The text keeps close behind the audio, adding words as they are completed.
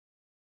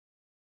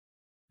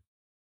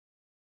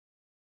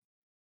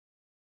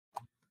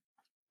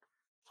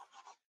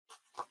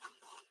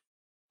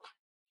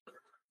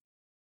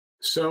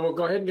So we'll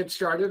go ahead and get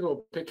started.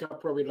 We'll pick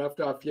up where we left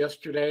off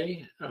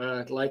yesterday.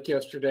 Like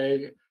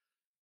yesterday,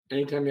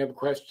 anytime you have a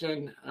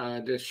question,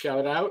 just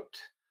shout out.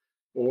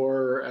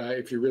 Or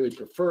if you really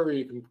prefer,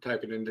 you can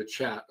type it into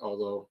chat,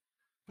 although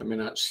I may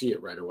not see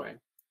it right away.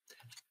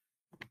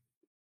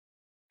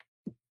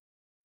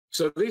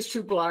 So these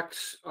two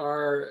blocks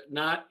are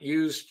not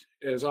used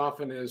as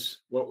often as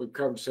what we've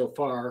covered so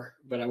far,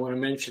 but I want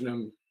to mention them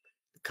in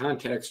the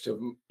context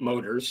of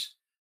motors.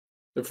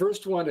 The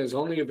first one is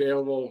only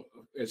available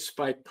as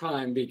spike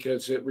prime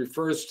because it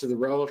refers to the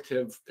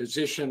relative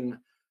position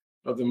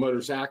of the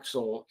motor's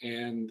axle,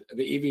 and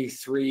the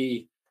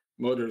EV3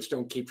 motors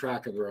don't keep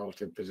track of the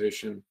relative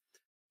position,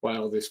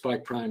 while the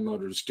spike prime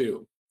motors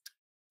do.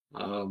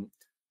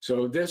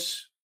 So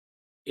this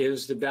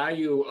is the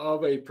value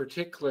of a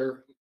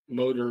particular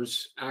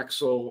motor's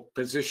axle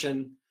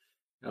position.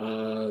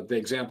 The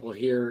example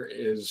here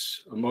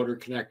is a motor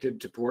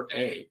connected to port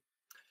A.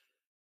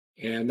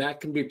 And that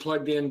can be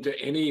plugged into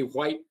any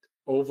white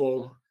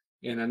oval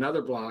in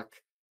another block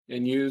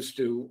and used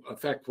to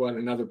affect what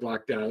another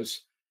block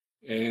does,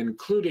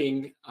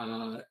 including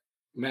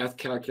math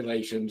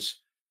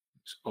calculations,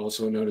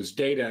 also known as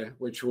data,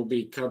 which we'll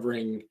be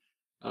covering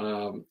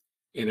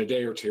in a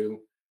day or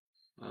two.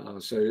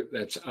 So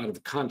that's out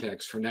of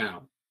context for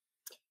now.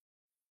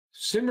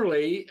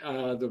 Similarly,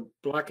 the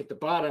block at the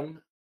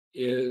bottom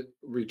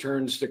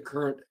returns the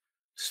current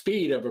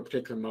speed of a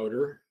particular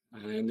motor.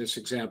 In this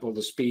example,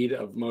 the speed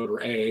of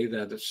motor A,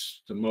 that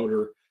is the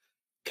motor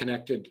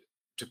connected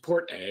to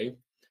port A,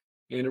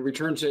 and it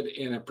returns it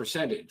in a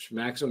percentage.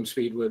 Maximum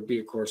speed would be,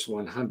 of course,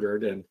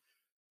 100, and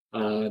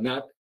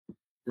not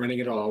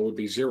running at all would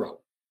be 0.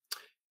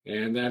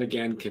 And that,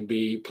 again, can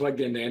be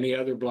plugged into any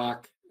other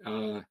block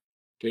to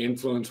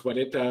influence what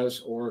it does,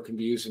 or it can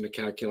be used in a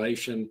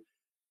calculation,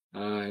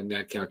 and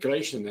that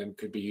calculation then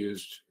could be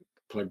used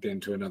plugged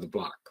into another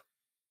block.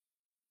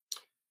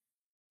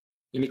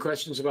 Any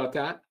questions about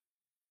that?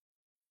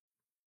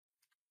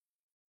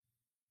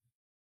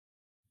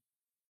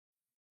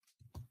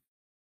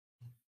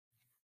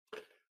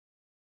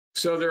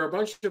 So there are a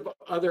bunch of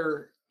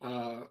other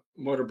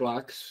motor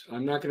blocks.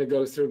 I'm not going to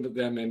go through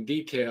them in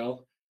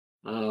detail,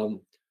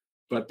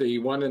 but the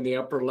one in the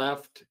upper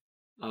left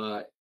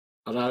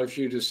allows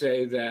you to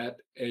say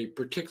that a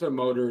particular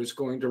motor is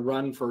going to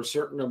run for a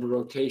certain number of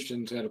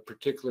rotations at a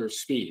particular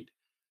speed.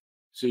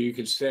 So you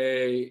could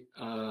say,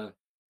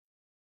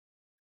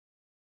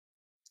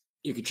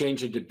 you could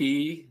change it to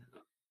B,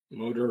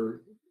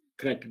 motor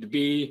connected to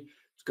B,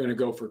 it's going to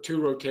go for 2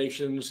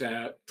 rotations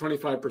at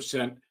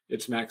 25%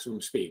 its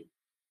maximum speed.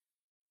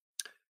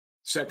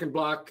 Second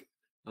block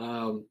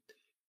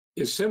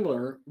is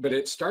similar, but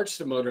it starts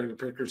the motor at a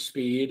particular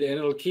speed and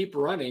it'll keep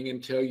running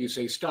until you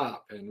say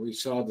stop. And we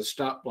saw the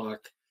stop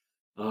block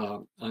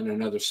on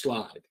another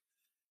slide.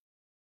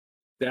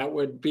 That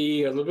would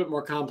be a little bit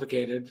more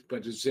complicated,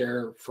 but is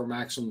there for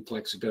maximum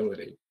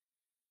flexibility.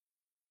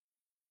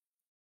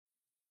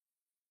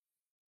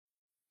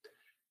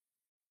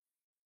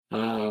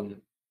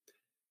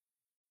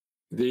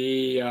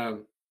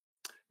 The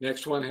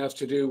next one has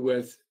to do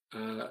with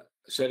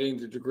setting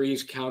the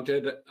degrees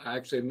counted.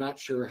 Actually, I'm not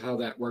sure how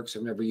that works.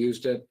 I've never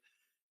used it.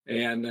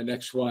 And the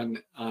next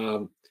one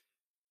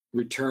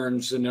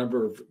returns the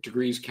number of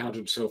degrees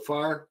counted so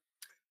far.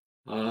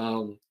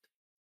 The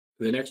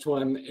next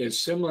one is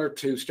similar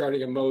to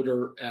starting a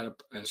motor at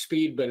a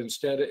speed, but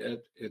instead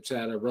it's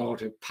at a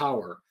relative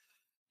power.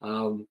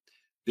 The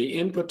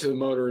input to the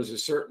motor is a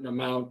certain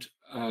amount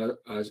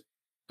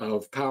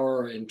of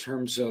power in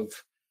terms of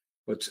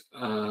what's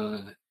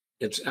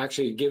it's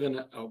actually given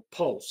a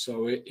pulse.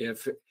 So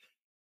if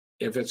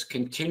it's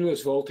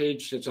continuous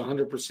voltage, it's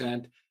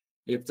 100%.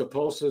 If the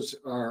pulses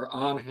are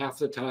on half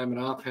the time and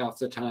off half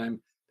the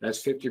time,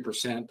 that's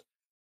 50%.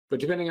 But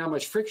depending on how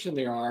much friction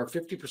there are,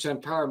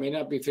 50% power may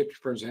not be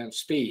 50%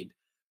 speed.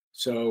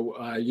 So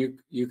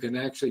you can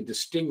actually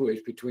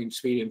distinguish between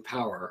speed and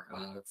power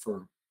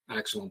for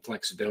maximum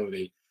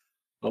flexibility.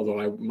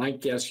 Although I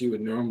might guess you would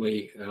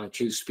normally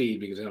choose speed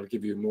because that'll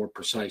give you a more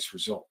precise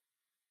result.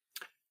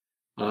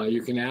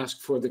 You can ask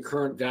for the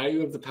current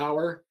value of the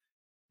power,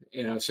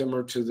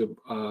 similar to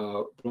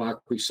the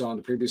block we saw on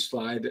the previous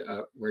slide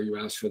where you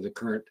asked for the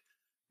current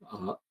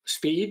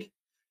speed.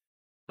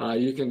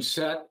 You can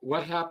set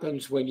what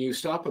happens when you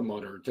stop a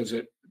motor. Does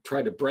it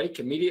try to brake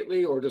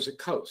immediately or does it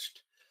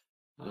coast?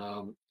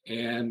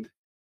 And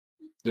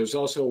there's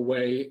also a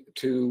way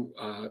to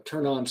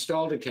turn on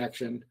stall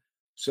detection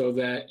so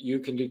that you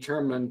can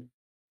determine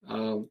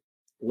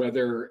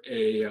whether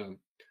a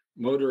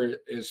motor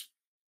is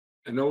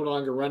no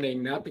longer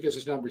running, not because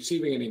it's not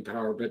receiving any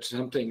power, but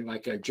something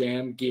like a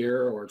jam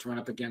gear or it's run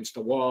up against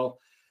the wall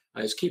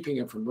is keeping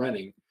it from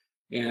running.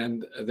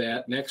 And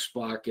that next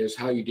block is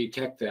how you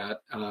detect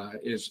that.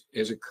 Is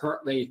it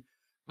currently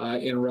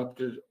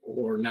interrupted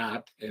or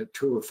not,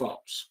 true or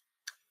false?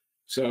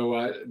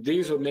 So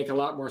these will make a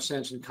lot more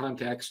sense in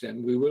context,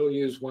 and we will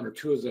use 1 or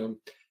 2 of them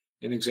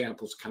in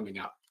examples coming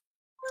up.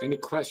 Any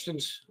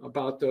questions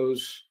about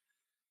those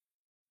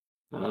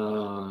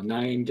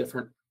 9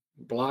 different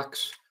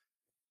blocks?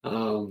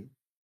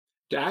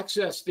 To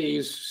access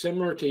these,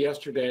 similar to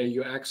yesterday,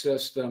 you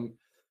access them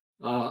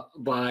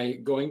by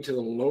going to the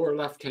lower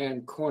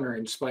left-hand corner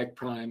in Spike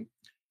Prime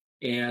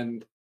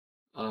and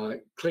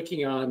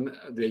clicking on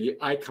the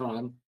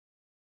icon,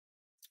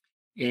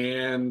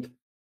 and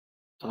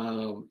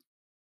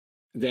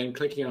then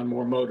clicking on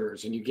more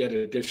motors, and you get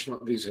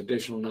these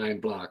additional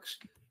 9 blocks.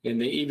 In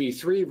the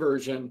EV3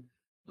 version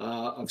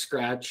of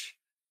Scratch,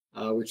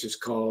 which is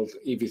called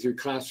EV3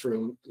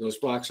 Classroom, those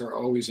blocks are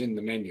always in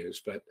the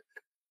menus, but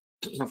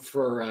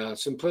for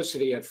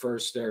simplicity at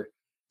first, they're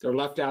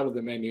left out of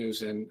the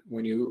menus, and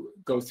when you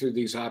go through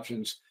these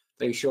options,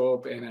 they show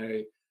up in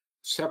a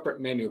separate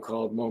menu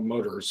called More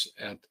Motors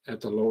at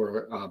the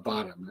lower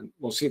bottom, and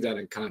we'll see that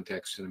in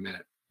context in a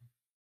minute.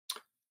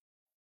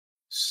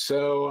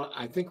 So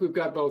I think we've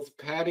got both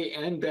Patty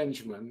and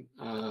Benjamin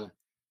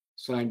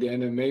signed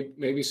in, and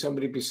maybe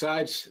somebody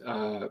besides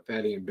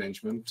Patty and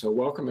Benjamin. So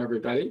welcome,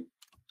 everybody.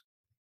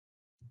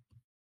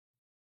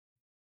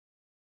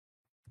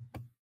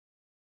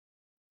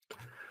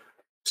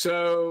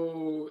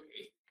 So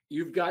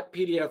you've got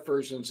PDF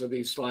versions of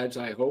these slides,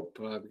 I hope,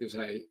 because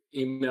I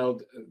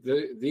emailed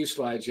these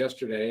slides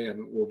yesterday,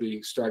 and we'll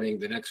be starting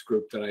the next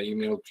group that I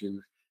emailed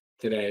you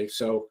today.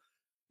 So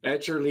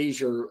at your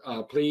leisure,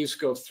 please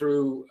go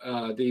through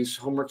these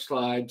homework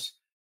slides.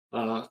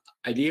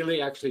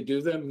 Ideally, actually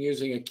do them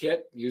using a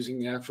kit, using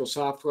the actual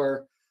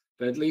software,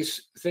 but at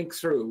least think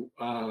through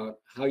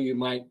how you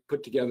might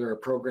put together a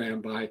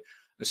program by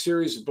a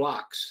series of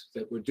blocks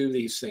that would do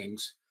these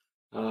things.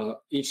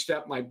 Each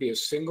step might be a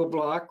single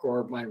block, or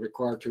it might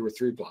require 2 or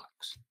 3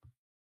 blocks.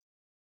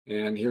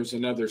 And here's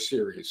another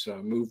series.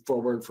 Move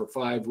forward for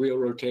 5 wheel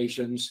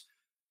rotations,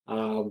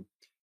 and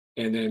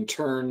then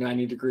turn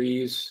 90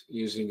 degrees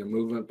using a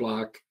movement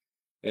block,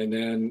 and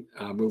then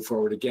move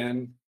forward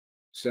again.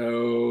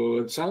 So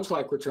it sounds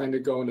like we're trying to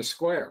go in a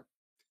square.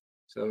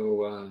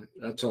 So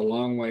that's a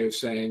long way of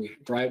saying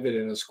drive it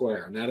in a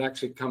square. And that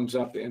actually comes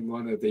up in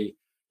one of the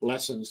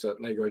lessons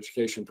that LEGO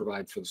Education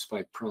provides for the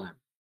Spike Prime.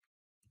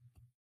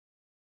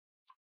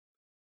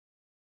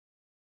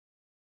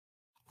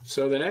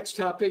 So the next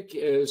topic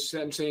is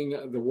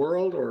sensing the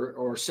world,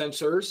 or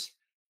sensors.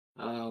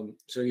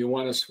 So you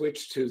want to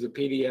switch to the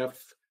PDF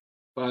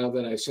file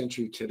that I sent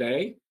you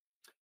today.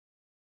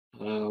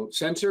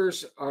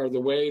 Sensors are the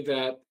way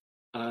that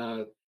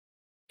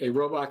a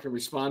robot can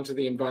respond to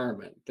the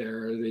environment.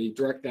 They're the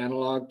direct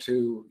analog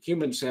to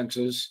human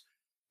senses.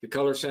 The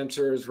color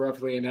sensor is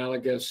roughly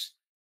analogous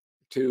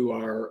to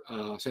our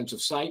sense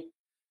of sight.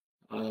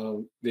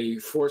 The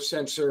force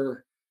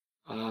sensor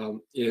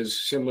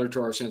is similar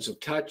to our sense of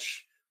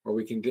touch, where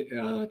we can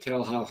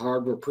tell how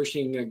hard we're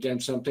pushing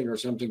against something, or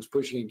something's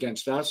pushing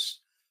against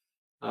us.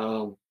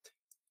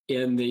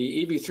 In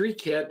the EV3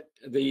 kit,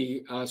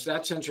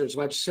 that sensor is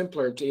much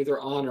simpler. It's either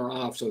on or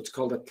off, so it's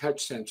called a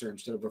touch sensor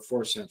instead of a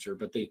force sensor.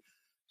 But the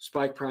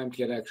Spike Prime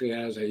kit actually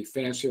has a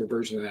fancier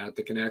version of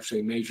that can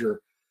actually measure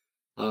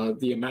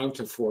the amount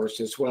of force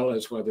as well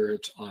as whether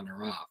it's on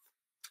or off.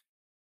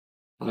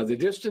 The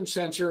distance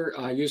sensor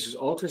uses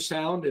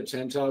ultrasound. It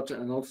sends out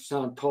an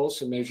ultrasound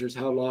pulse and measures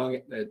how long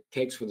it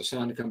takes for the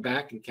sound to come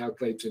back, and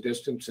calculates the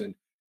distance in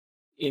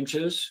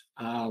inches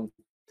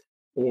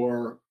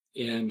or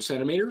in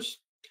centimeters.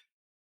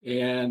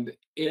 And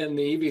in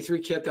the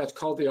EV3 kit, that's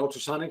called the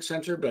ultrasonic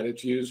sensor, but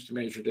it's used to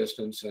measure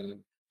distance. And in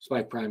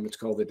Spike Prime, it's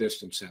called the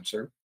distance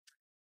sensor.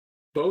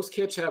 Both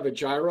kits have a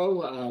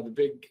gyro. The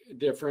big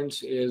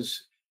difference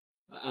is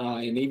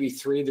in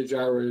EV3, the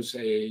gyro is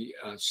a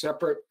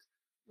separate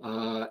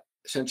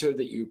sensor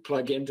that you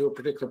plug into a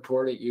particular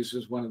port. It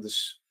uses one of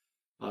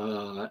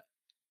the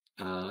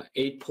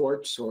 8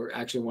 ports, or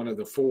actually one of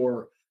the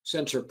 4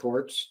 sensor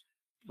ports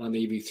on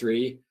the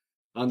EV3.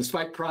 On the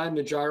Spike Prime,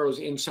 the gyro is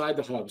inside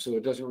the hub, so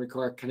it doesn't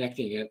require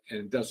connecting it, and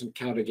it doesn't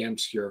count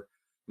against your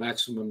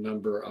maximum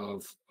number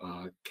of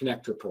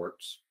connector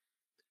ports.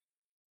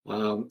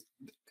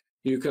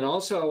 You can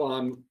also,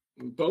 on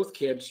both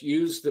kits,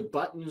 use the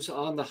buttons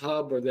on the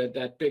hub, or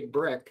that big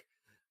brick,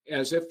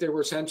 as if they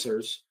were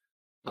sensors,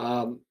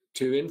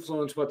 to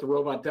influence what the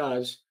robot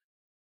does.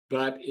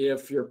 But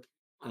if your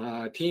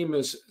team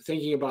is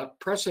thinking about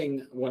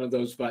pressing one of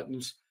those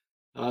buttons,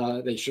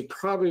 they should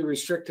probably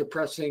restrict to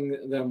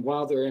pressing them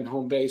while they're in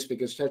home base,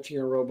 because touching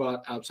a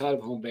robot outside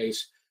of home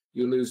base,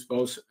 they lose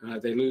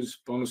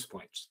bonus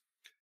points.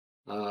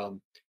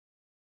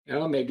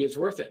 Maybe it's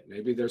worth it.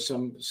 Maybe there's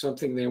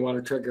something they want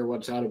to trigger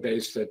once out of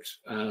base that's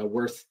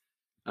worth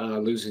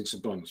losing some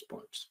bonus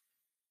points.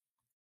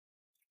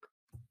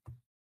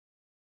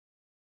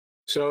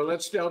 So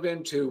let's delve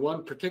into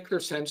one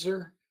particular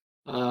sensor.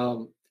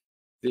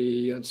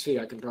 Let's see,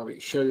 I can probably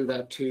show you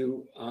that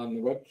too on the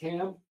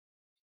webcam.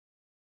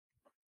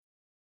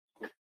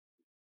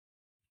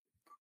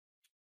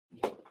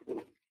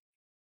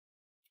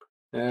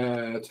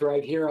 It's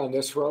right here on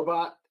this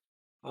robot.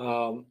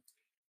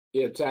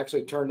 It's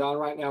actually turned on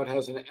right now. It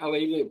has an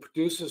LED. It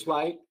produces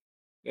light,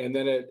 and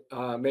then it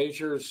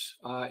measures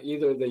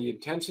either the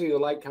intensity of the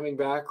light coming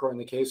back, or in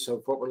the case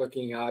of what we're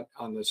looking at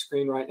on the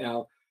screen right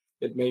now,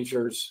 it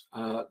measures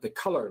the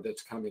color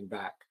that's coming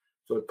back.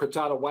 So it puts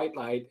out a white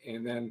light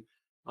and then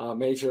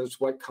measures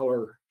what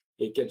color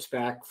it gets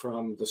back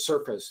from the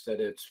surface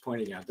that it's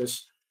pointing at.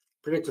 This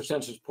particular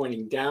sensor is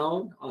pointing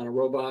down on a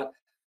robot,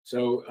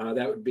 so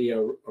that would be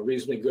a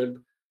reasonably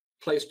good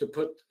place to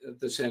put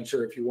the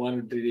sensor if you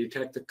wanted to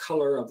detect the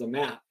color of the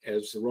mat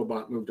as the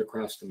robot moved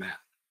across the mat.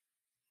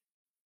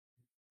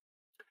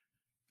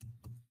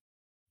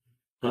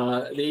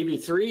 The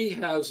EV3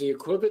 has the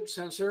equivalent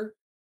sensor,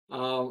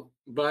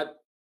 but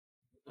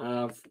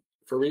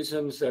for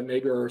reasons that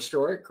maybe are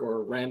historic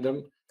or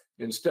random,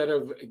 instead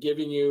of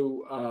giving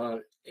you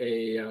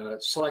a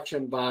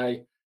selection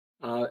by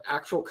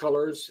actual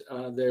colors,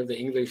 they're the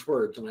English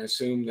words. And I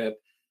assume that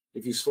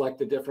if you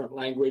select a different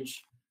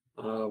language,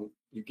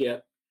 you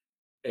get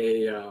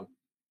a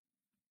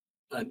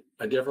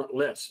different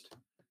list.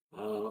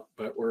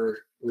 But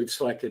we've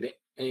selected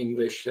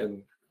English,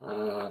 and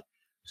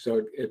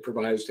so it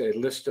provides a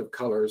list of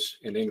colors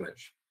in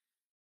English.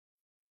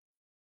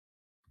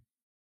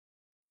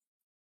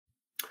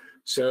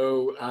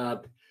 So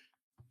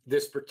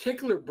this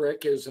particular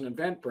brick is an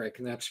event brick,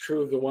 and that's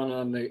true of the one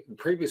on the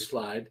previous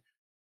slide.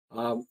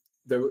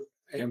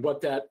 And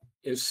what that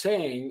is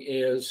saying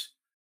is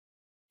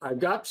I've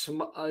got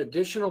some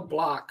additional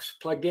blocks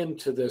plugged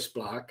into this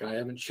block. I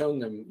haven't shown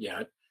them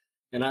yet.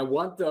 And I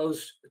want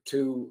those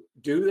to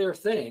do their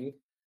thing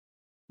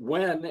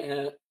when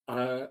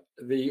a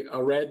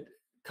red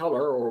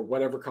color or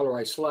whatever color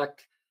I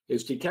select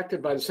is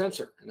detected by the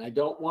sensor. And I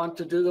don't want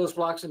to do those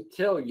blocks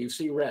until you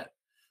see red.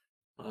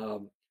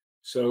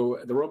 So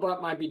the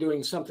robot might be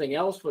doing something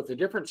else with a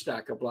different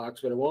stack of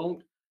blocks, but it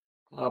won't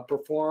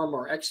perform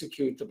or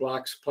execute the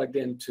blocks plugged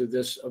into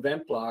this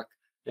event block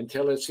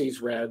until it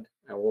sees red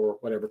or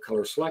whatever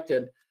color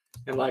selected.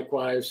 And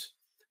likewise,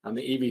 on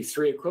the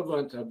EV3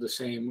 equivalent of the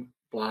same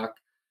block,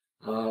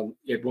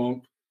 it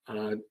won't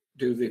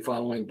do the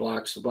following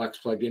blocks, the blocks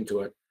plugged into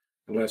it,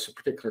 unless a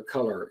particular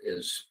color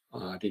is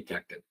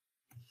detected.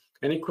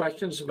 Any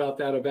questions about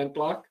that event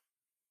block?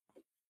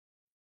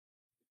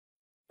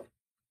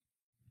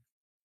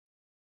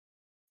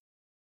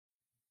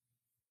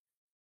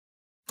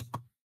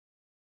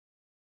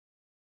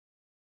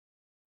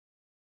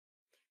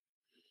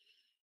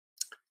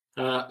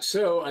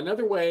 So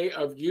another way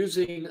of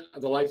using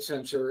the light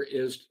sensor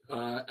is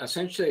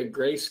essentially a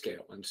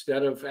grayscale.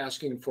 Instead of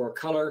asking for a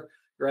color,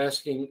 you're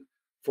asking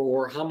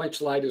for how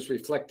much light is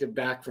reflected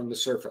back from the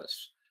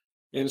surface.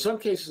 In some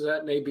cases,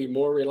 that may be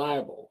more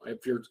reliable.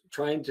 If you're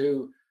trying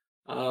to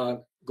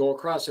go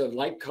across a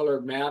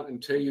light-colored mat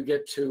until you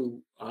get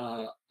to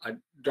a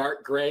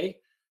dark gray,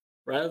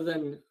 rather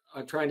than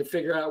trying to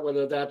figure out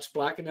whether that's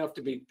black enough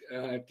to be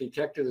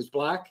detected as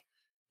black,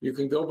 you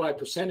can go by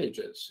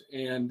percentages.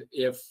 And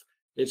if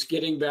it's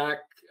getting back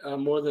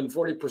more than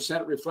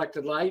 40%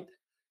 reflected light,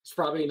 it's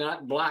probably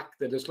not black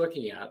that it's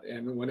looking at.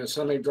 And when it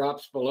suddenly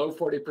drops below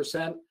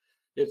 40%,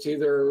 it's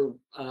either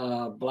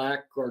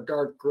black or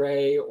dark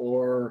gray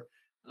or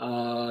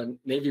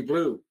navy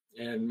blue.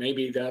 And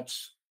maybe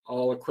that's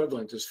all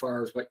equivalent as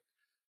far as what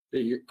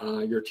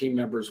your team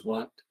members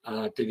want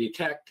to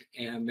detect,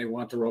 and they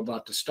want the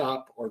robot to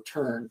stop or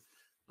turn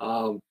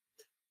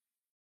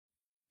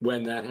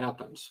when that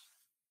happens.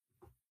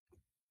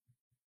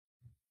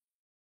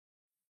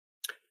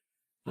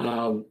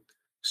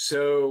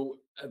 So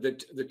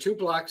the two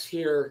blocks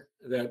here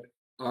that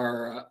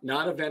are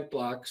not event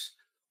blocks,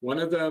 one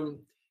of them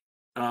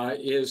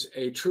is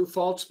a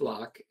true-false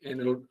block,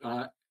 and it'll,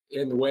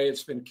 in the way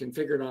it's been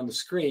configured on the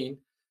screen,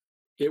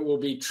 it will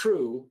be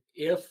true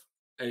if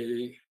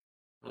a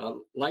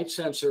light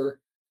sensor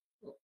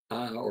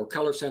or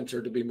color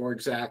sensor, to be more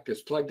exact,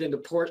 is plugged into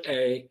port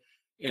A,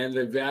 and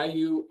the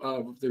value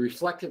of the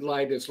reflected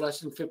light is less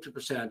than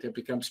 50%. It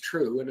becomes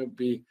true, and it would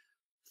be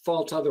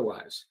false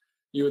otherwise.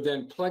 You would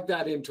then plug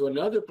that into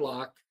another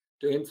block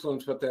to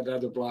influence what that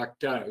other block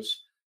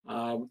does.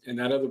 And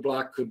that other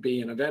block could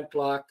be an event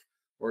block,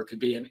 or it could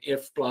be an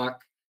if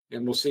block.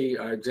 And we'll see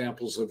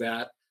examples of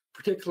that,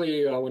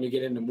 particularly when you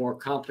get into more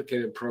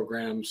complicated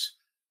programs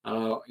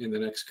in the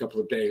next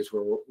couple of days,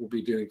 where we'll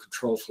be doing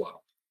control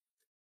flow.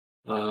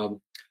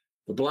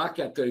 The block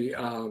at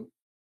the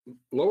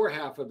lower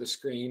half of the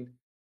screen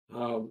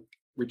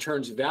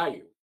returns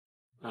value.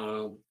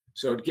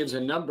 So it gives a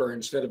number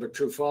instead of a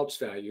true-false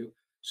value.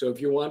 So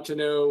if you want to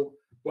know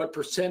what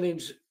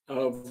percentage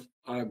of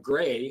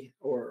gray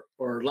or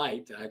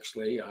light,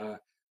 actually, a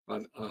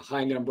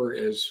high number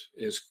is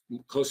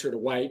closer to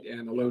white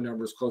and a low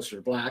number is closer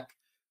to black,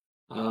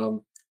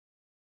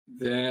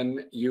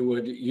 then you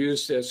would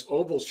use this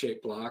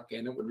oval-shaped block,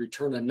 and it would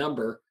return a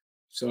number.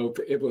 So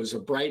if it was a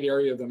bright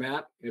area of the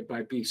mat, it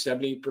might be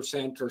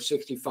 70% or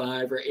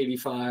 65 or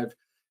 85.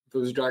 If it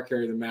was a dark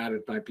area of the mat,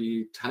 it might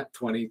be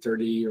 20,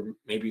 30, or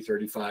maybe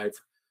 35%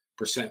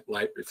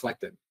 light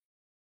reflected.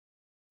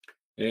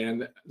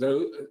 And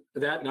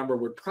that number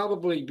would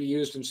probably be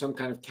used in some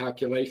kind of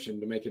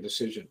calculation to make a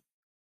decision.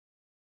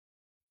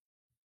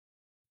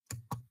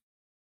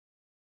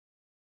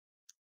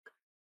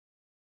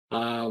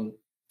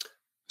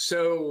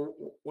 So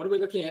what are we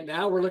looking at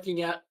now? We're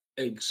looking at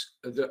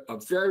a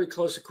very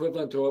close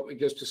equivalent to what we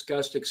just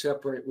discussed,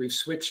 except for we've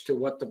switched to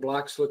what the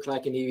blocks look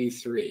like in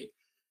EV3.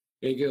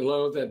 You can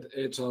know that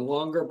it's a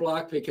longer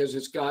block because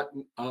it's got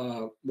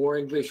more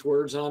English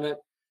words on it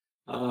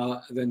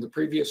than the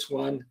previous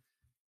one.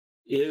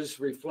 Is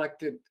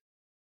reflected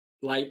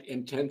light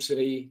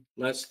intensity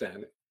less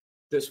than.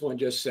 This one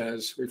just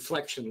says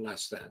reflection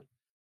less than.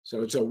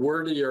 So it's a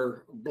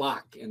wordier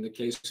block in the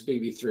case of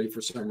EV3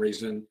 for some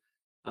reason,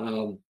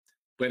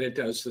 but it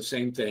does the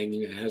same thing.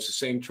 It has the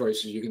same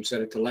choices. You can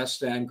set it to less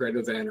than,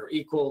 greater than, or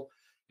equal,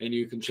 and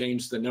you can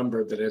change the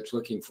number that it's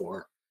looking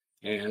for.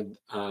 And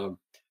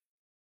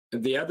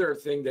the other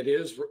thing that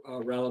is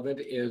relevant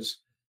is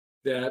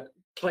that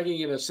plugging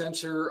in a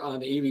sensor on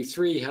the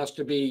EV3 has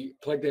to be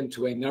plugged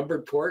into a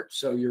numbered port.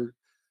 So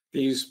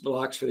these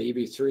blocks for the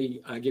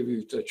EV3 give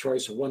you the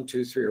choice of 1,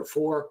 2, 3, or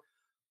 4,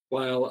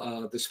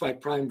 while the Spike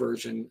Prime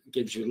version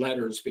gives you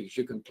letters because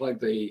you can plug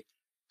the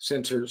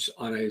sensors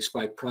on a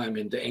Spike Prime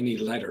into any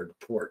lettered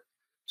port.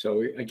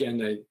 So again,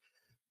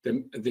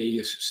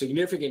 the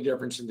significant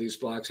difference in these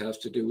blocks has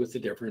to do with the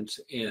difference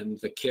in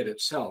the kit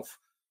itself,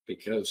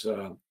 because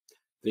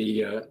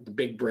the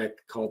big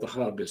brick called the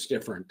hub is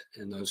different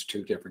in those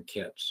two different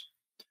kits.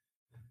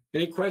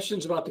 Any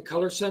questions about the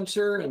color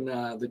sensor and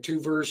the two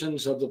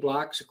versions of the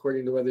blocks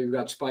according to whether you've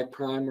got Spike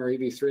Prime or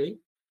EV3?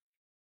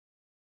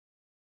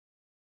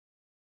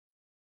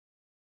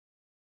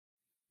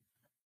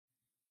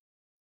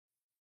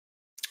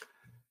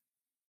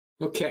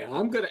 Okay,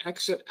 I'm going to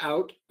exit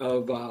out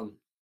of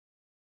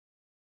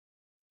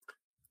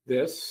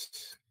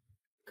this,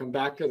 come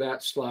back to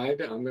that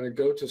slide. I'm going to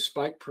go to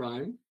Spike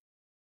Prime.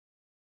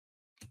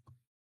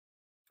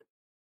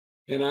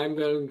 And I'm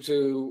going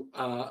to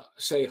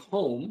say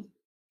home.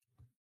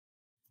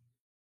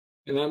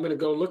 And I'm going to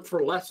go look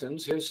for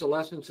lessons. Here's the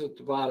lessons at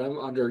the bottom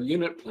under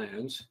unit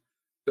plans.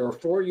 There are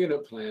 4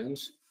 unit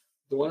plans.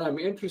 The one I'm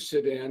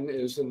interested in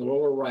is in the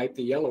lower right,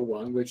 the yellow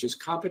one, which is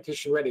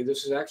competition ready.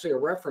 This is actually a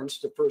reference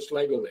to First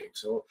Lego League.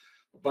 So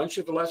a bunch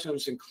of the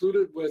lessons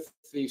included with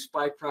the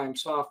Spike Prime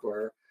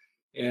software,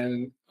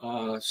 and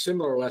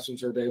similar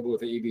lessons are available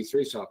with the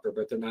EV3 software,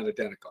 but they're not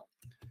identical.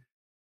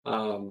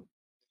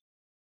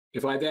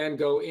 If I then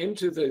go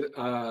into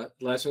the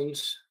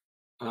lessons,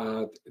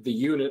 the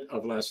unit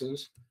of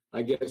lessons,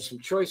 I get some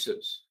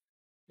choices.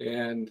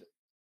 And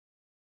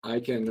I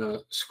can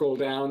scroll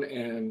down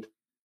and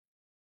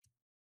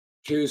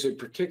choose a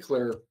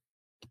particular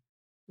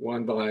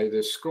one by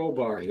this scroll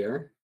bar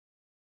here.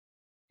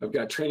 I've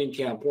got Training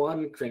Camp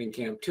 1, Training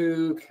Camp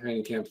 2,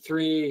 Training Camp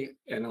 3,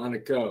 and on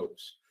it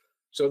goes.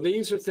 So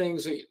these are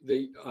things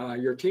that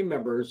your team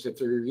members, if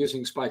they're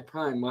using Spike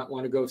Prime, might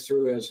want to go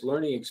through as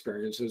learning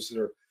experiences that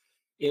are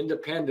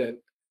independent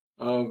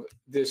of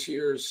this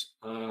year's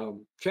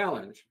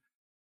challenge.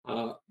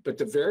 But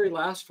the very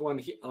last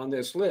one on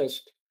this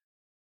list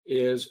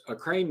is a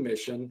crane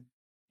mission.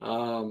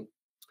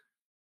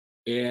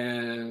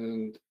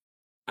 And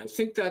I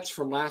think that's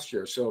from last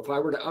year. So if I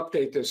were to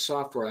update this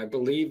software, I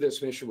believe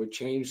this mission would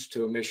change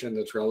to a mission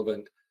that's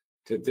relevant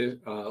to this,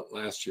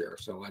 last year.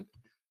 So I'd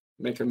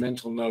make a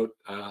mental note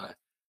to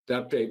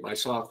update my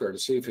software to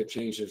see if it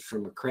changes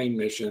from a crane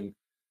mission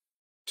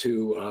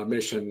to a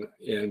mission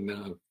in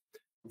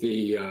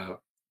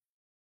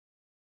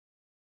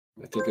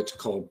I think it's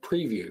called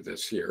Preview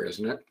this year,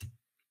 isn't it?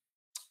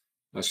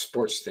 A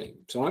sports theme.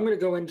 So I'm going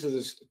to go into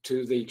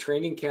the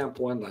Training Camp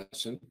 1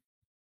 lesson.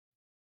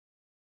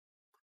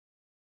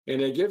 And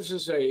it gives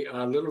us a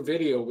little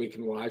video we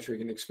can watch. We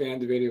can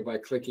expand the video by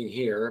clicking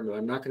here, but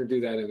I'm not going to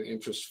do that in the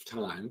interest of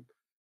time.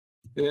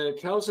 And then it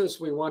tells us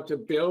we want to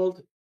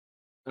build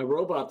a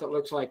robot that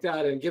looks like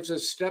that, and gives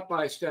us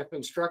step-by-step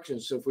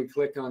instructions. So if we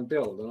click on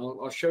build, and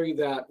I'll show you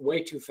that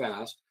way too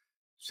fast.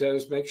 It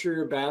says make sure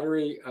your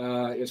battery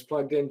is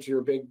plugged into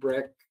your big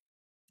brick,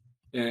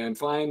 and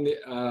find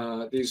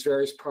these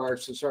various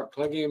parts and start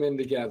plugging them in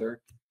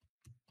together.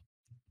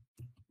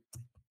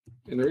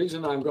 And the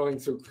reason I'm going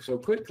through so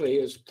quickly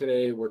is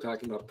today we're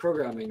talking about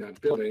programming,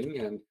 not building,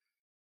 and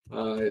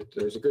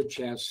there's a good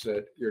chance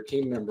that your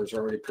team members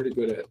are already pretty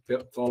good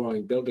at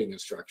following building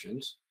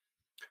instructions.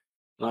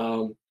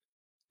 And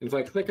if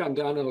I click on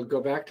done, it'll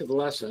go back to the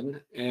lesson,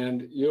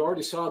 and you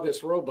already saw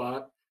this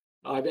robot.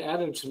 I've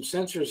added some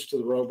sensors to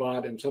the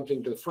robot and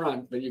something to the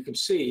front, but you can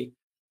see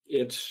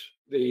it's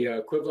the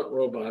equivalent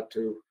robot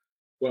to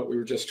what we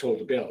were just told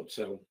to build.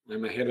 So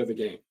I'm ahead of the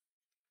game.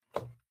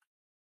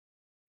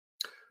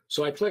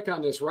 So I click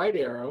on this right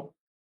arrow,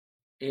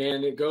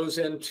 and it goes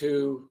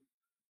into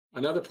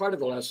another part of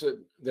the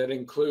lesson that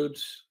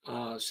includes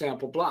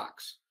sample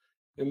blocks.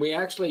 And we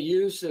actually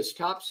used this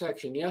top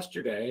section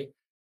yesterday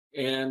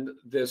and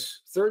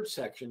this third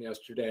section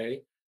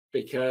yesterday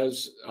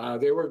because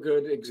they were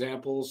good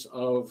examples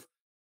of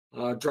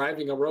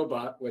driving a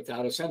robot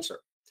without a sensor.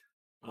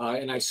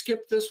 And I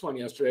skipped this one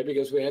yesterday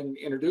because we hadn't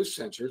introduced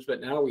sensors,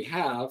 but now we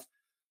have.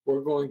 We're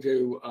going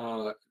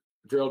to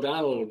drill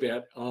down a little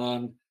bit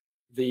on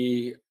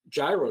the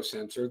gyro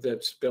sensor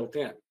that's built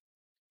in.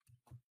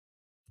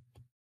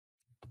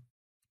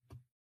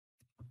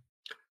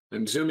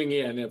 I'm zooming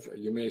in. If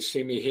you may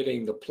see me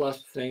hitting the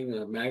plus thing,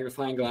 the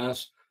magnifying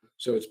glass,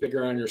 so it's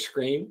bigger on your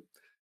screen.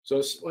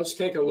 So let's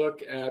take a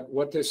look at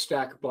what this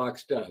stack of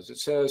blocks does. It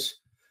says,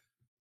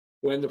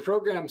 when the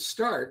program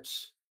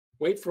starts,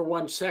 wait for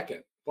 1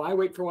 second. Why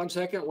wait for 1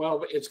 second?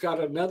 Well, it's got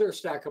another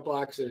stack of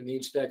blocks that it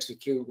needs to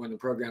execute when the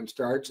program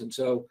starts. And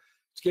so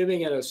it's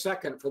giving it a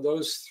second for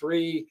those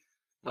 3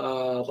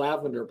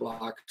 lavender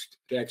blocks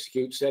to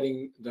execute,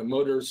 setting the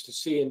motors to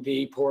C and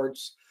D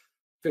ports,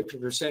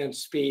 50%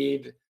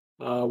 speed.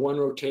 1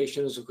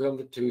 rotation is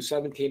equivalent to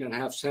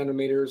 17.5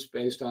 centimeters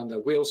based on the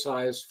wheel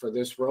size for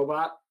this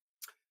robot.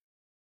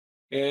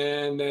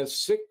 And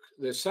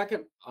the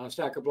second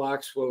stack of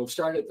blocks will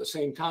start at the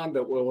same time,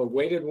 but will have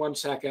waited 1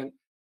 second.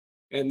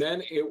 And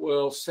then it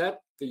will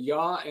set the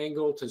yaw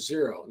angle to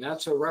 0. And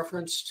that's a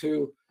reference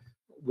to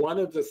one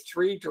of the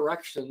 3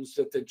 directions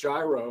that the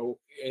gyro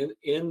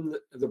in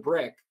the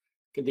brick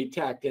can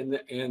detect. In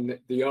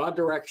the yaw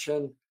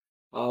direction,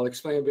 I'll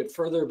explain a bit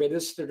further, but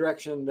it's the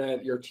direction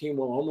that your team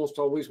will almost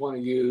always want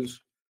to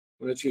use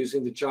when it's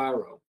using the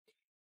gyro.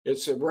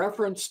 It's a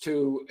reference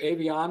to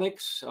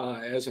avionics,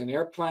 as in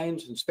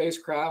airplanes and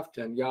spacecraft,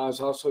 and yaw is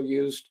also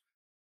used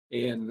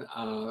in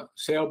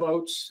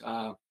sailboats.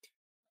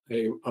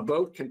 A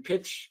boat can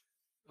pitch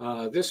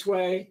this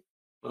way,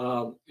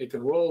 it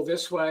can roll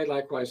this way,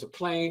 likewise a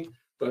plane,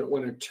 but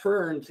when it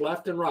turns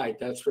left and right,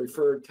 that's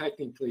referred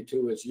technically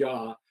to as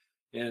yaw.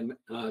 And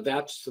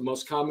that's the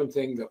most common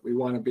thing that we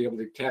want to be able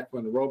to detect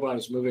when the robot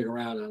is moving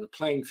around on a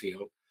playing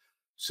field.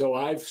 So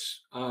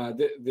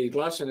the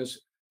lesson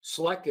is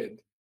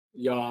selected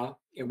yaw,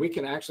 and we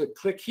can actually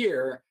click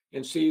here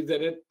and see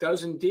that it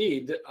does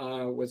indeed,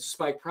 with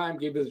Spike Prime,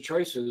 give you the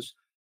choices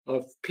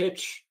of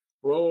pitch,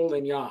 roll,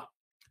 and yaw.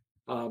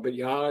 But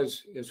yaw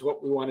is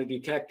what we want to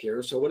detect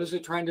here. So what is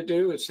it trying to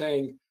do? It's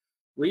saying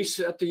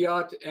reset the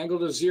yaw angle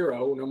to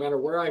 0. No matter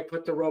where I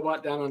put the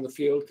robot down on the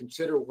field,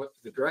 consider what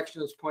the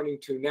direction it's pointing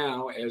to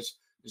now as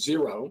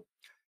 0.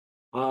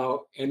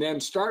 And then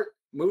start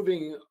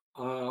moving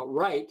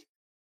right.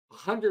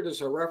 100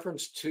 is a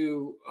reference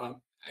to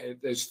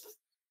this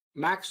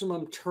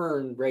maximum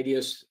turn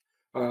radius,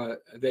 or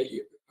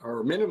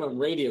minimum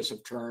radius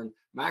of turn,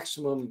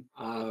 maximum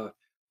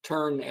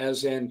turn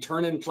as in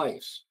turn in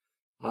place.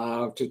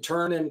 To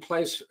turn in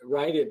place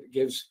right, it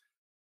gives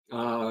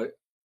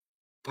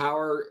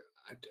power,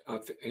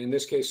 in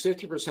this case,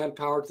 50%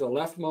 power to the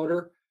left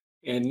motor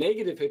and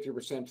negative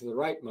 50% to the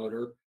right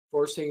motor,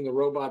 forcing the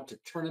robot to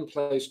turn in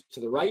place to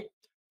the right.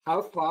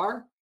 How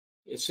far?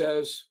 It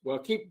says, well,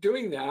 keep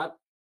doing that,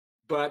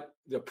 but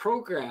the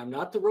program,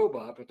 not the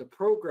robot, but the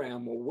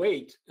program will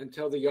wait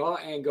until the yaw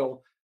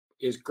angle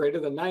is greater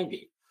than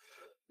 90.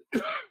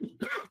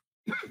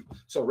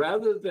 So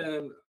rather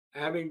than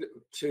having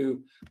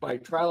to, by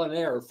trial and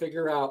error,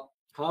 figure out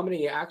how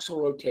many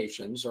axle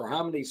rotations or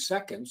how many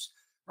seconds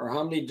or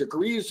how many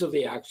degrees of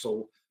the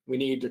axle we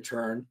need to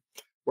turn,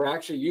 we're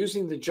actually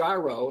using the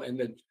gyro, and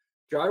the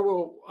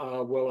gyro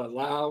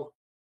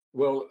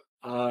will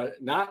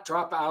not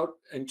drop out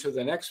into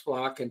the next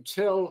block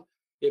until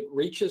it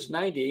reaches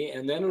 90,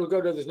 and then it'll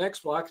go to the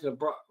next block, and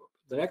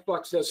the next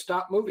block says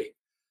stop moving.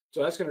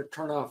 So that's going to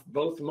turn off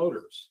both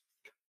motors.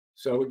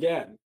 So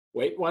again,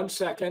 wait 1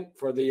 second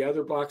for the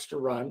other blocks to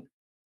run,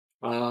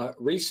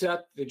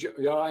 reset the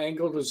yaw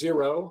angle to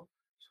 0,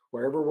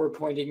 wherever we're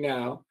pointing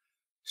now,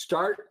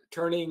 start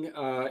turning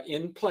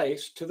in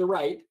place to the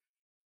right,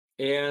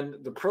 and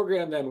the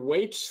program then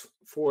waits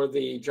for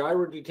the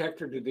gyro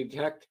detector to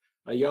detect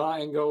a yaw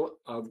angle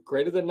of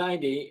greater than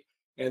 90,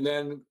 and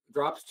then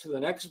drops to the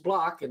next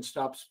block and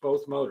stops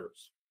both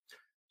motors.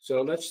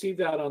 So let's see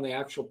that on the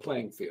actual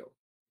playing field.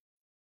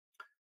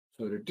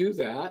 So to do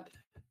that,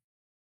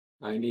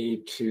 I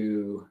need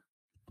to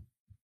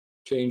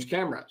change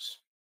cameras.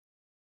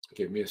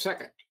 Give me a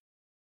second.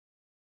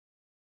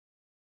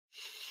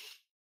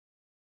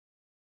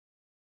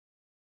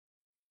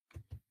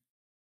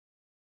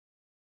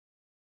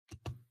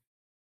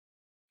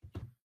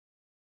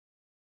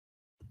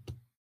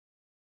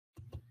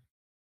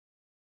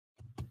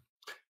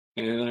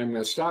 And I'm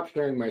going to stop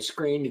sharing my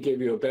screen to give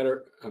you a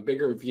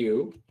bigger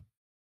view.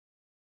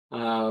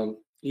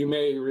 You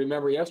may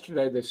remember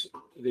yesterday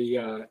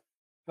the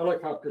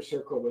helicopter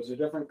circle was a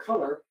different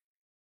color.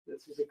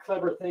 This is a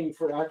clever thing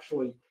for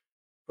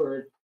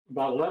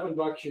about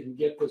 $11 you can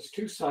get this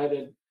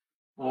 2-sided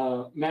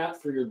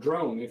mat for your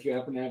drone if you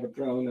happen to have a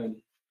drone,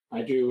 and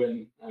I do,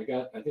 and I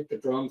think the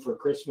drone for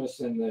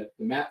Christmas and the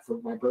mat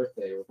for my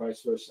birthday, or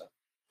vice versa.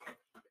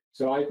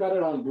 So I got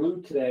it on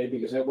blue today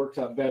because that works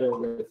out better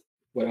with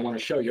what I want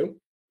to show you.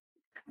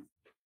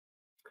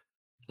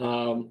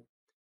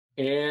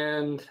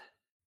 And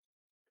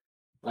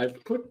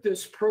I've put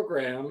this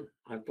program,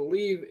 I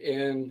believe,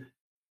 in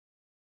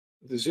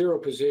the 0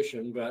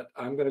 position, but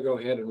I'm going to go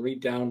ahead and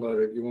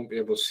re-download it. You won't be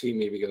able to see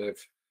me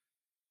because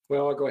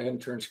I'll go ahead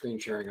and turn screen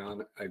sharing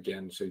on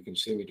again so you can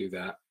see me do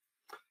that.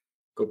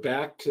 Go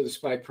back to the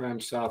Spike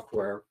Prime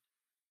software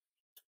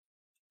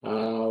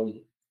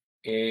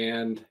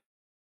and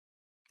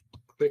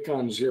click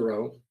on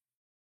 0.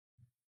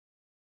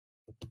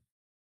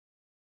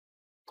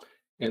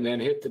 and then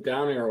hit the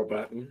down arrow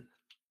button,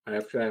 I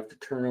have to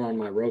turn on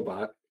my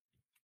robot.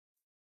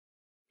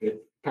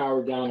 It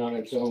powered down on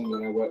its own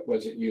when I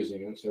wasn't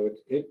using it. So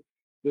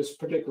this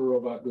particular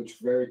robot boots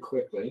very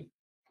quickly.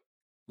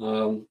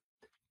 And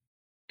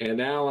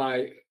now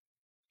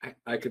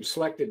I could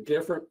select a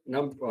different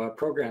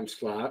program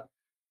slot.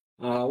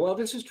 Well,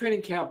 this is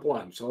training camp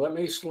 1. So let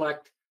me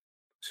select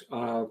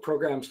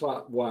program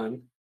slot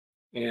 1.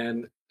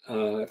 And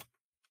I'm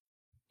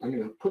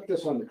going to put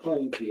this on the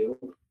playing field.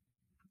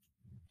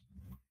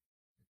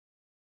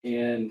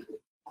 And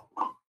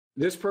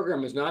this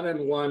program is not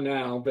in 1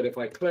 now, but if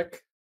I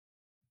click,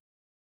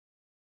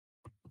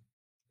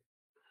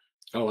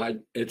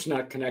 it's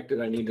not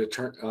connected. I need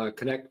to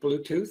connect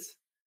Bluetooth.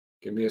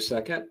 Give me a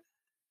second.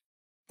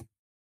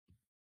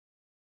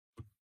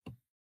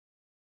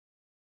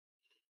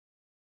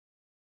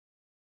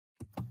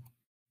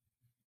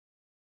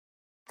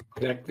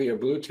 Connect via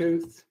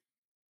Bluetooth.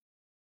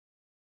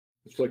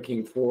 It's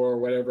looking for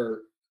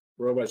whatever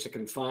robots it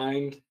can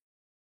find.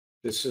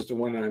 This is the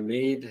one I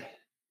need.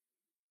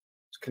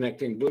 It's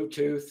connecting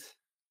Bluetooth.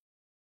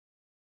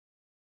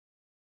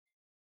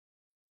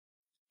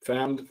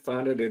 Found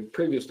it had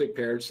previously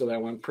paired, so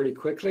that went pretty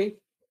quickly.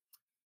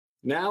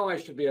 Now I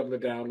should be able to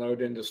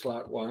download into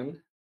slot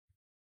 1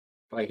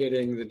 by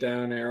hitting the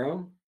down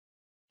arrow.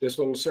 This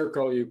little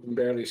circle you can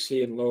barely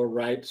see in lower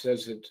right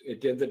says it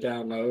did the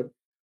download.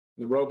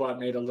 The robot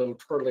made a little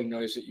twirling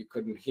noise that you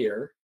couldn't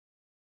hear.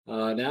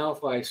 Now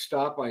if I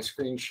stop my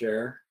screen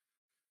share,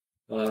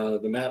 the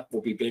map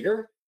will be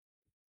bigger.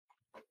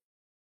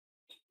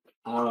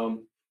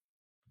 So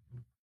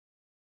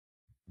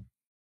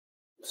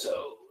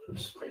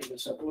let's bring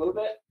this up a little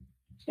bit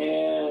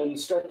and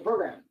start the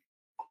program.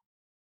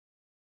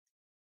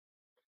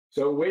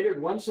 So waited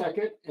 1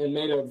 second and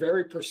made a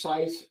very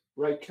precise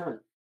right turn.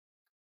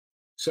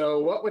 So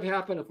what would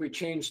happen if we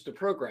changed the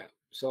program?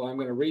 So I'm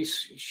going to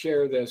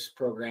re-share this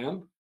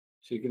program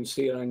so you can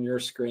see it on your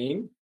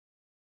screen.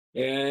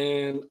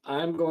 And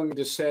I'm going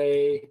to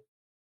say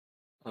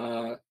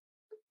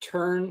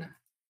turn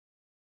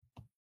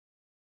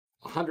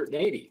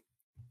 180.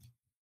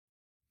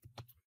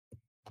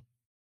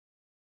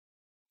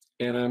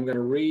 And I'm going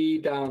to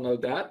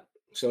re-download that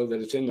so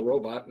that it's in the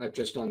robot, not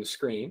just on the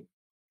screen.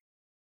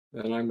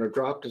 And I'm going to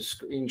drop the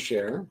screen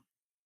share.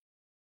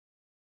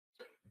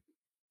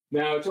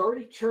 Now it's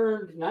already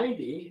turned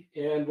 90,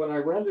 and when I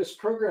run this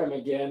program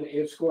again,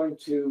 it's going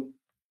to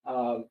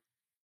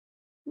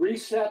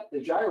reset the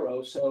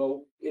gyro,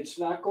 so it's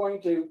not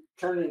going to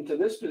turn into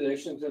this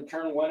position, it's going to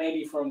turn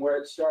 180 from where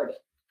it started.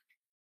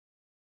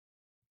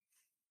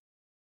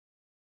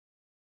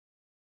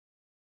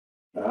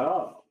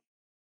 Oh,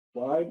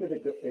 why did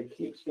it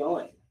keeps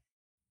going?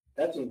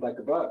 That seems like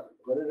a bug.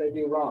 What did I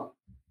do wrong?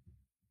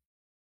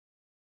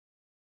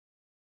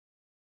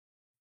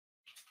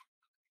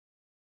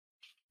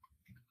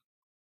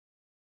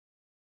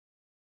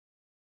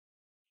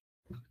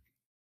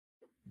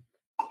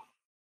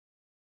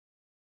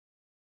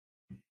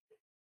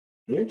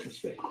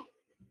 Interesting.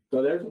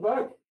 So there's a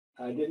bug.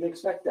 I didn't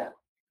expect that.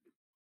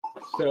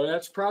 So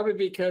that's probably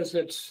because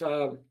it's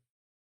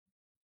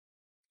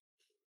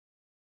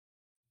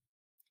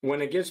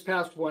when it gets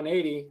past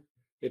 180,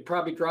 it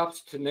probably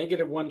drops to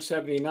negative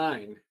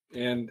 179.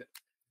 And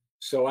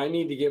so I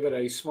need to give it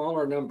a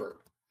smaller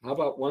number. How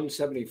about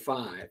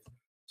 175?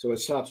 So it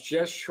stops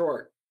just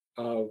short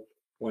of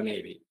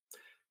 180.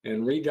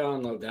 And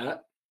re-download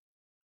that.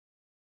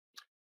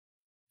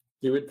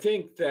 You would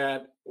think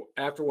that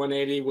after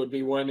 180 would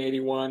be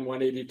 181,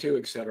 182,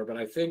 et cetera. But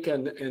I think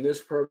in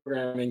this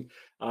programming,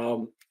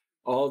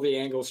 all the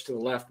angles to the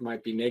left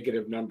might be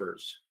negative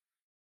numbers.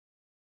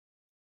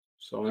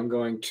 So I'm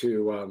going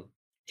to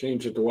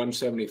change it to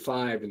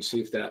 175 and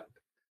see if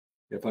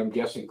I'm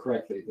guessing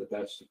correctly,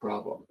 that's the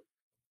problem.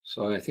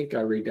 So I think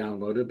I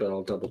re-downloaded, but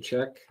I'll double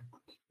check.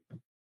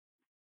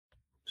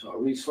 So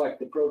I'll reselect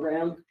the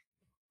program.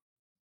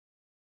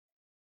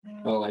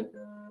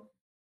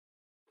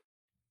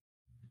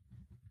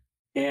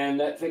 And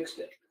that fixed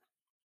it.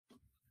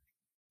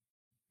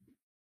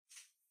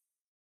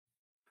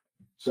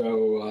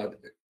 So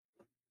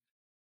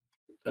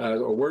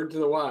a word to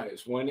the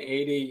wise,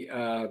 180,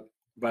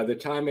 by the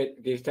time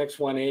it detects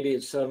 180,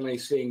 it's suddenly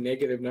seeing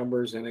negative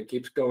numbers and it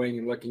keeps going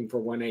and looking for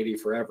 180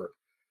 forever.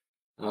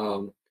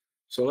 So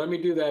let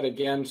me do that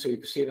again so you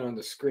can see it on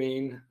the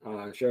screen,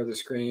 share the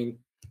screen.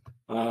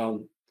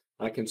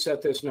 I can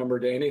set this number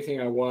to anything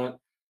I want.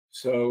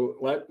 So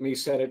let me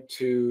set it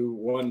to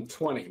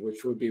 120,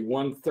 which would be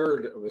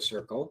 1/3 of a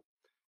circle,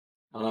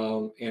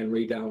 and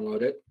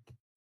re-download it.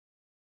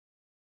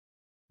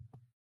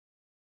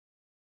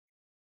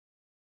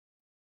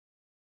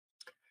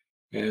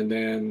 And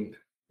then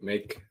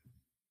make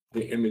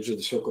the image of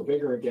the circle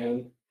bigger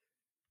again.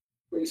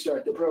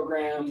 Restart the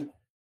program.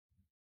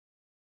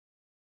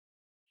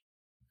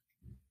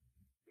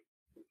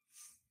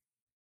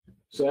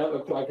 So that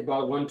looked like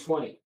about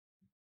 120.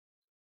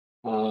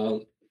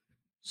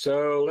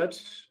 So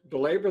let's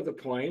belabor the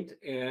point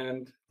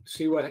and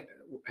see what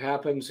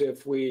happens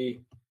if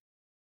we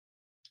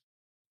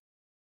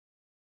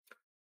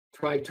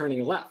try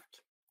turning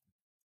left.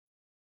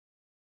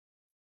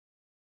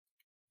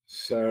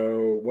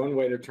 So one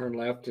way to turn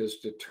left is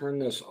to turn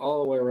this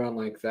all the way around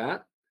like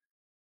that.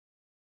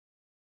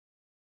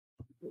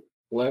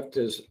 Left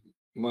is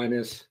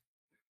minus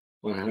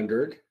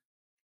 100.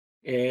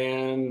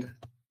 And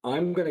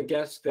I'm going to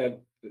guess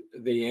that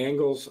the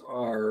angles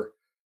are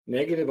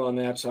negative on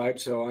that side.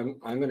 So I'm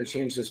going to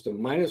change this to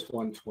minus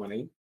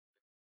 120.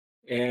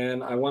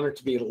 And I want it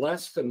to be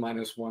less than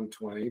minus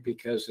 120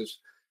 because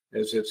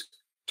as it's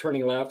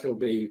turning left, it'll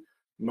be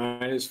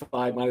minus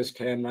 5, minus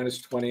 10,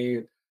 minus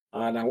 20.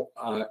 And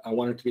I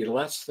want it to be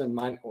less than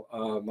minus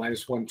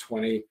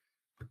 120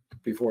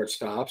 before it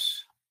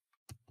stops.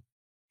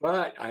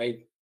 But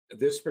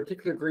this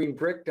particular green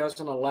brick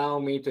doesn't allow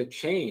me to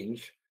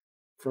change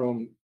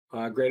from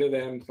greater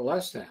than to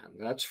less than.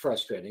 That's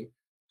frustrating.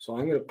 So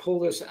I'm going to pull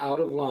this out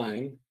of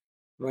line.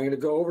 I'm going to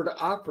go over to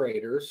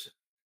operators,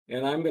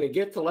 and I'm going to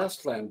get the less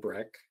than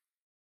brick.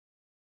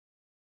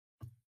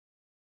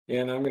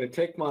 And I'm going to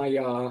take my,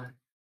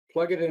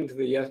 plug it into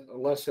the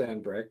less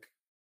than brick.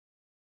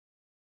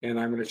 And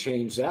I'm going to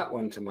change that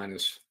one to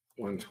minus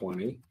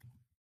 120.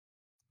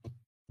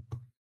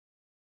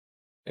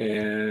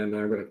 And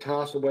I'm going to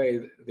toss away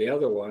the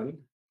other one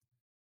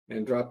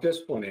and drop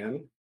this one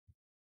in.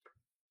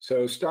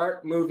 So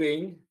start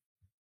moving.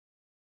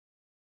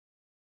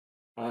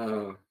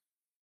 Oh,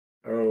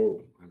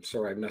 I'm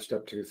sorry, I messed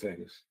up two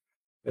things.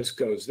 This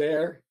goes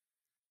there.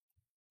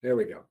 There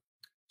we go.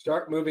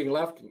 Start moving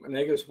left,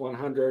 negative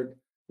 100.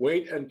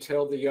 Wait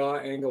until the yaw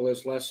angle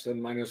is less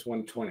than minus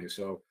 120.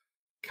 So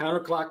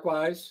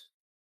counterclockwise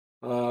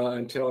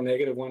until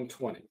negative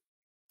 120.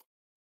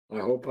 I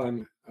hope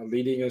I'm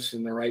leading us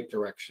in the right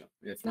direction.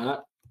 If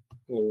not,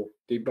 we'll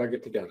debug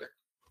it together.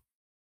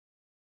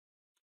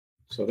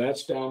 So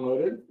that's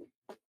downloaded.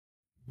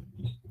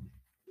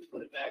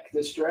 Put it back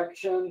this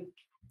direction.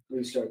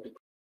 Restart the.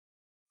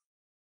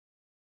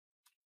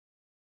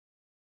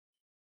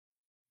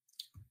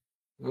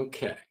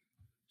 Okay,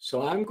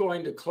 so I'm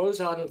going to close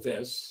out of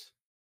this.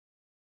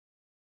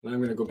 And I'm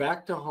going to go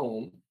back to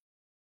home.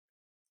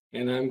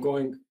 And I'm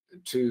going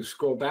to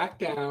scroll back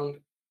down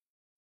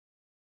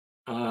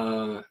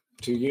to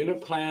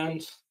unit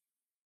plans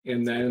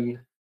and then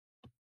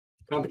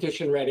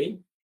competition ready.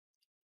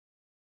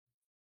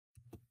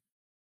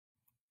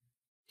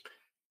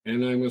 And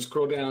I'm going to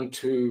scroll down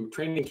to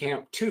training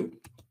camp 2.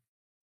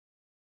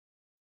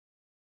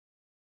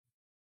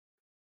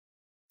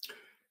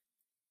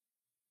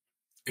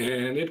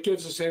 And it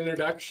gives us an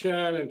introduction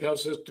and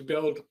tells us to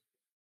build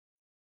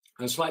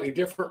a slightly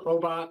different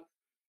robot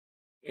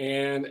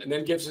and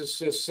then gives us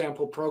this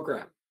sample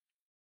program.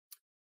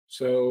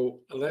 So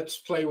let's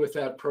play with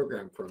that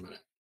program for a minute.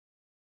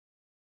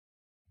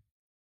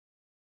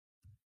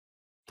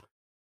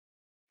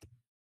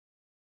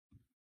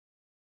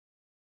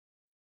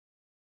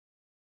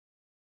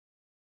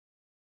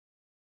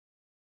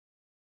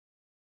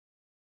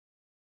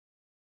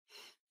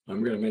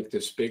 I'm going to make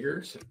this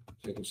bigger so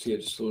you can see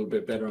it just a little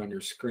bit better on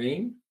your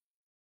screen.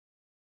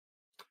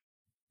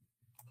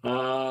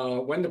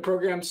 When the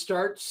program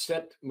starts,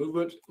 set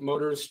movement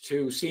motors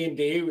to C and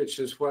D, which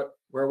is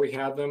where we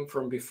have them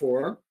from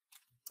before.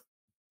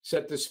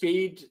 Set the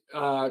speed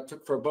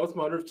for both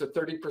motors to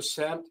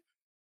 30%.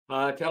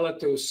 Tell it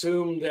to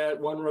assume that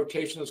one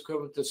rotation is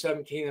equivalent to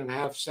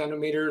 17.5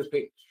 centimeters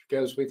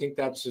because we think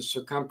that's the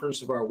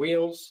circumference of our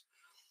wheels.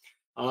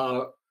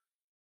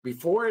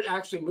 Before it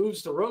actually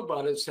moves the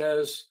robot, it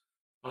says,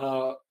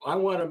 I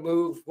want to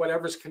move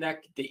whatever's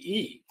connected to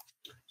E.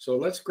 So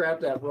let's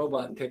grab that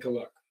robot and take a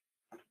look.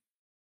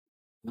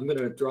 I'm going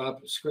to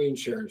drop a screen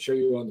share and show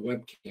you on the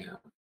webcam.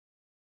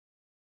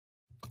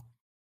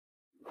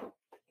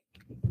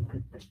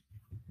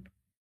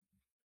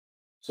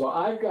 So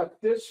I've got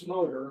this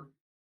motor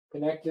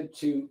connected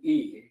to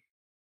E.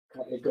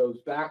 It goes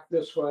back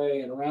this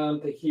way and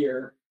around to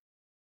here.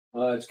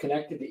 It's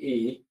connected to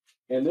E.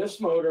 And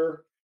this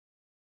motor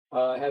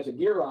has a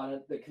gear on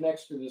it that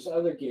connects to this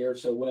other gear.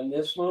 So when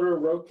this motor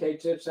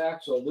rotates its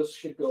axle, this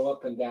should go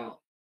up and down.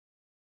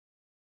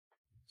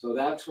 So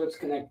that's what's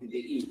connected to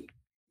E.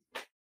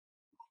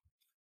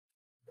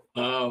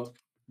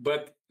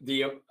 But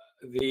the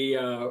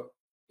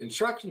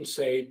instructions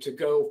say to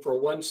go for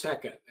 1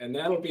 second, and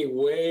that'll be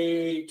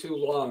way too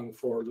long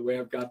for the way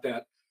I've got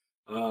that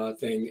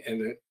thing,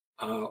 and it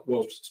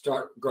will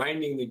start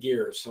grinding the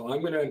gears. So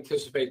I'm going to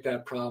anticipate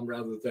that problem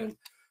rather than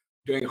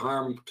doing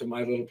harm to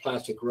my little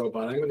plastic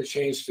robot. I'm going to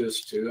change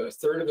this to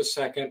 1/3 of a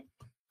second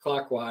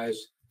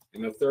clockwise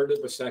and 1/3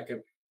 of a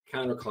second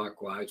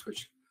counterclockwise,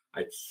 which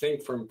I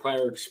think from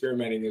prior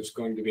experimenting is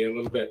going to be a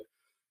little bit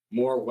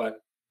more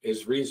what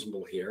is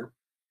reasonable here.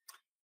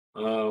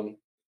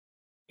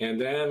 And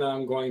then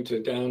I'm going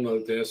to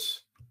download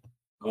this.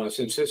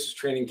 Since this is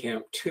training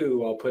camp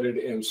 2, I'll put it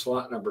in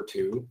slot number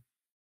 2.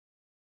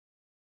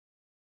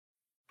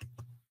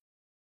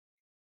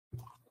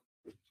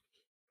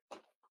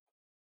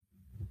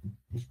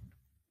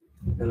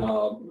 And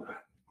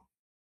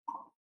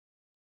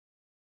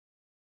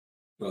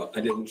well,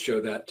 I didn't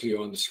show that to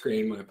you on the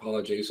screen. My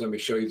apologies. Let me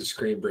show you the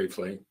screen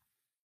briefly.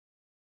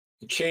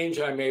 The change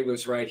I made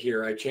was right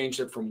here. I changed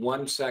it from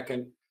 1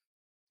 second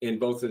in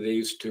both of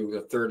these to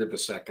a third of a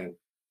second,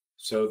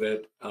 so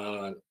that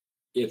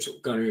it's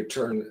going to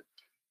turn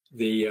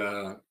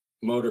the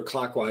motor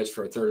clockwise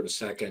for a third of a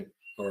second,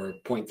 or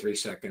 0.3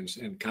 seconds,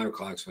 and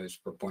counterclockwise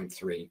for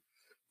 0.3.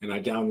 And I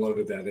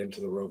downloaded that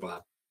into the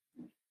robot.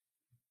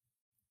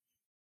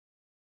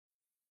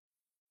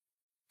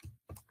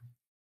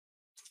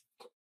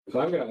 So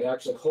I'm going to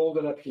actually hold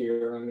it up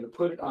here. I'm going to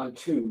put it on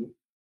 2,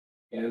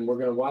 and we're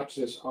going to watch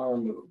this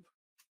arm move.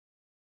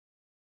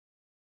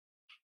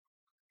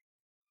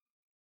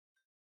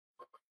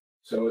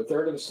 So a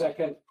third of a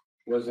second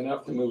was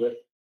enough to move it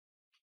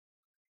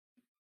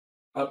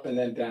up and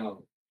then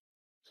down.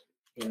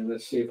 And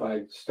let's see if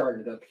I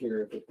start it up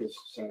here, if it gives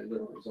a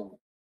little result.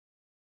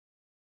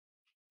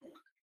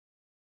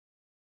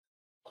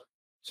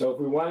 So if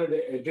we wanted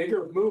a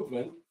bigger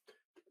movement,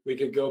 we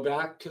could go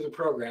back to the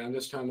program.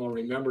 This time I'll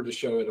remember to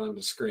show it on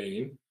the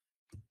screen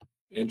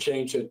and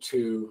change it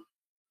to,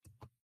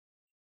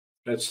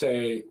 let's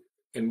say,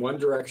 in one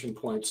direction,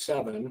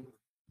 0.7,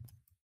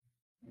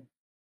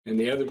 in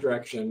the other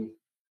direction,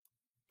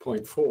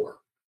 0.4.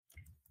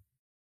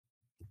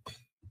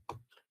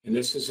 And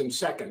this is in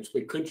seconds.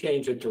 We could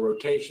change it to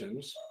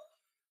rotations,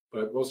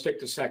 but we'll stick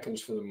to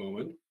seconds for the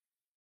moment.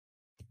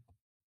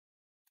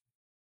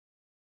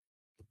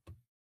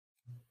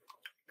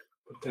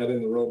 Put that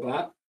in the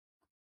robot.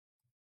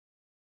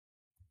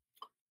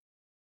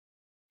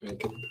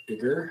 Make it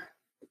bigger.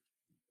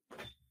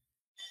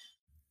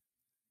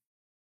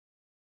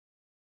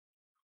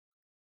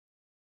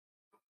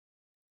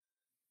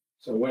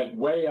 So it went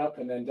way up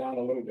and then down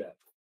a little bit.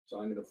 So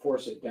I'm going to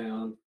force it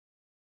down.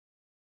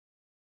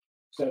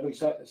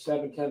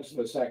 7/10 of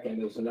a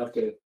second is enough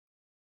to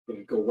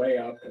go way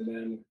up, and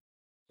then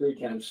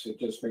 3/10, it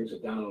just brings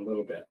it down a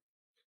little bit.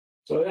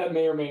 So that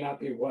may or may not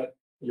be what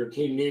your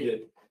team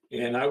needed.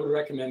 And I would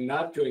recommend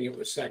not doing it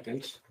with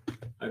seconds.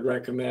 I'd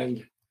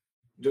recommend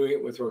doing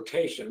it with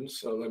rotations.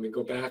 So let me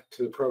go back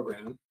to the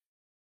program.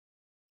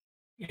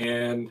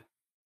 And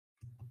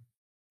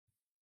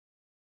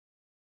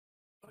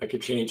I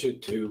could change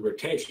it to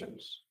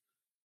rotations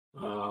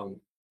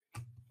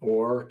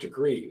or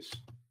degrees.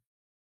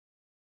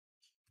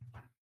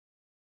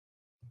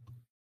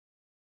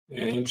 In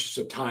the interest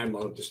of time,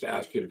 I'll just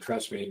ask you to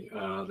trust me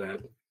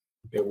that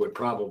it would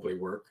probably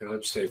work.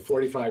 I'd say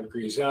 45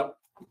 degrees up,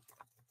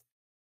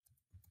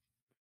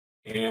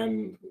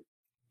 and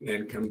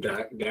then come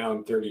back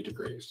down 30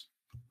 degrees.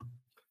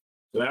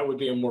 So that would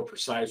be a more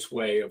precise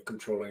way of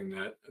controlling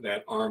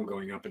that arm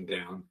going up and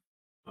down,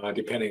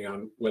 depending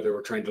on whether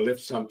we're trying to lift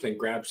something,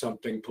 grab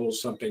something, pull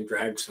something,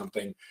 drag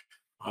something.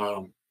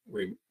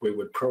 We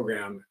would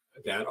program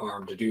that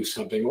arm to do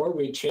something, or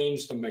we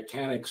change the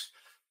mechanics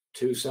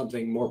to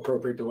something more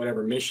appropriate to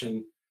whatever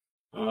mission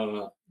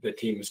the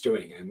team is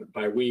doing. And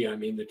by we, I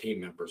mean the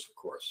team members, of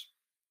course.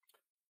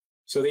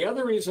 So the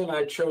other reason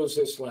I chose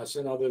this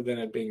lesson, other than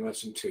it being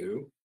lesson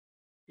 2,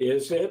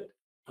 is it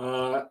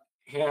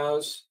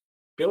has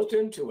built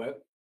into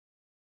it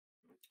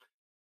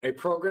a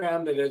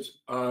program that is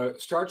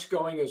starts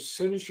going as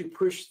soon as you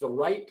push the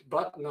right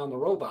button on the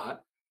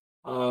robot.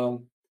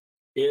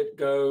 It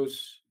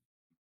goes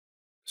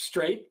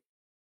straight,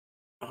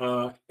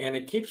 and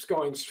it keeps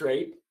going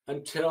straight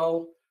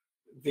until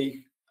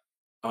the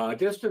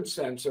distance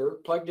sensor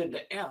plugged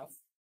into F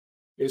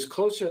is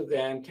closer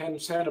than 10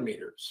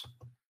 centimeters.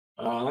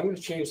 I'm going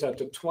to change that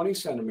to 20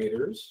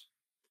 centimeters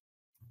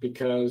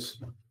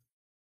because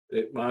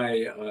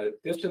my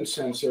distance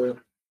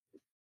sensor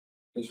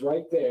is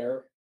right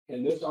there,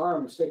 and this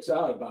arm sticks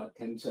out about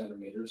 10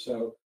 centimeters.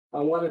 So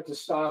I want it to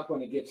stop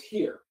when it gets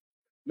here.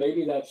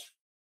 Maybe that's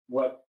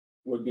what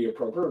would be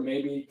appropriate, or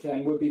maybe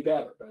 10 would be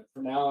better. But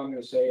for now, I'm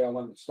going to say I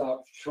want it to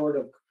stop short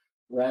of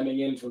ramming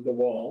into the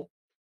wall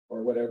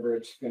or whatever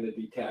it's going to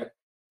detect.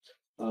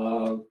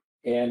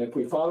 And if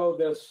we follow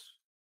this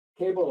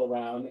cable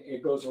around,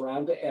 it goes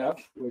around to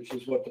F, which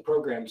is what the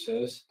program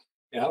says,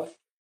 F.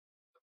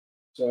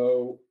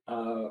 So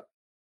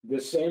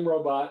this same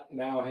robot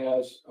now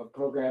has a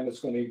program that's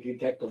going to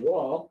detect a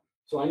wall.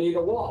 So I need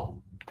a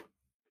wall.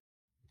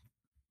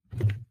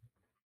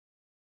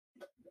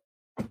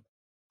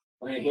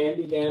 My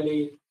handy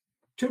dandy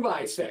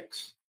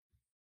 2x6.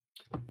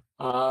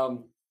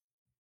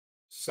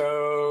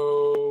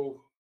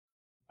 So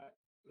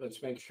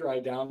let's make sure I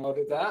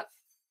downloaded that.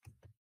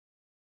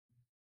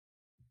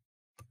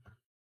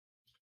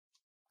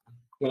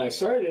 When I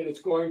start it,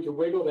 it's going to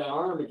wiggle the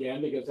arm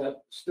again because that's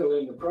still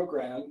in the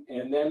program.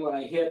 And then when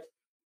I hit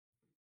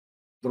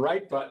the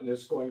right button,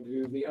 it's going to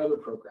do the other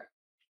program.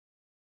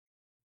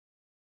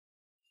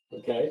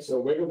 Okay, so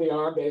wiggle the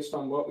arm based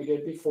on what we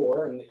did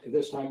before. And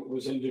this time it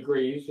was in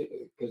degrees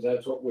because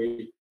that's what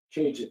we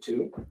changed it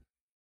to.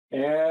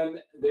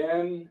 And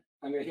then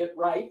I'm going to hit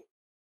right.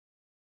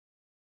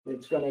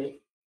 It's going to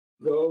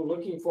go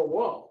looking for a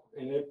wall.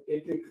 And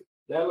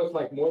that looks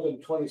like more than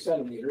 20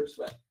 centimeters,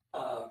 but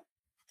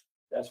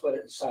that's what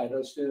it decided.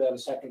 Let's do that a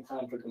second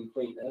time for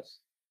completeness.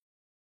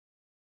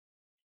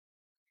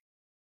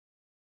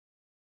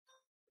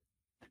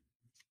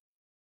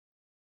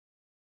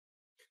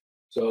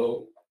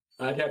 So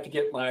I'd have to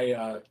get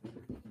my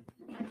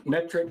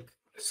metric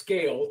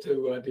scale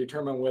to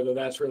determine whether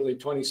that's really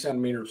 20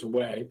 centimeters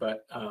away,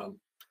 but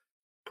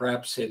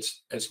perhaps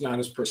it's not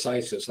as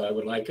precise as I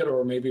would like it,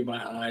 or maybe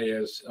my eye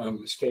is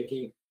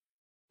mistaking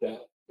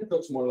that. It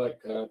looks more like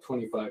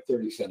 25,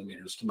 30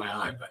 centimeters to my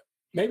eye, but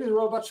maybe the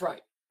robot's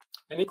right.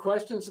 Any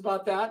questions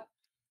about that?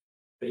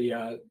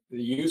 The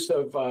use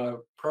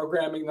of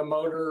programming the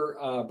motor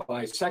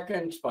by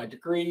seconds, by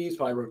degrees,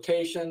 by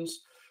rotations,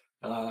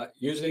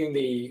 using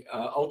the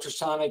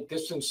ultrasonic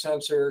distance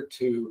sensor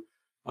to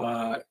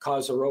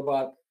cause a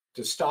robot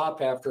to stop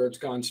after it's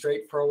gone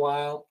straight for a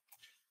while.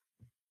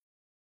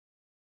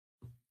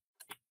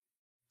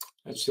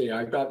 Let's see,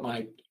 I've got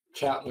my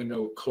chat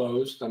window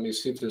closed. Let me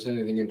see if there's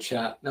anything in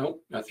chat.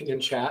 Nope, nothing in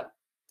chat.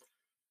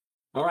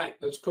 All right,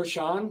 let's push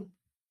on.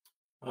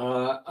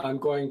 I'm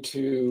going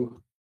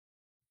to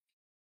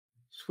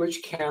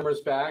switch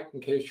cameras back in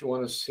case you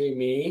want to see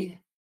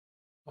me.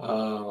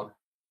 No,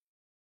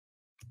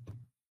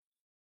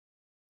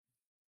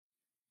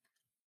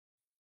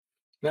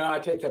 I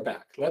take that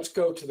back. Let's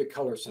go to the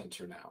color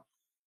sensor now.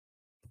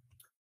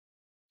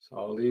 So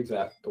I'll leave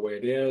that the way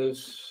it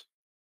is.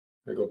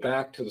 I'm going to go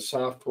back to the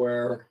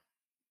software.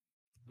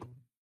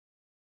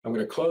 I'm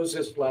going to close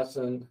this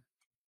lesson.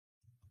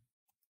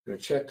 I'm going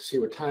to check to see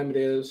what time it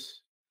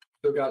is.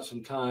 Still got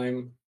some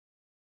time.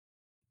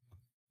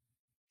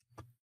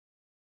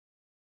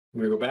 I'm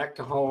going to go back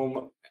to home.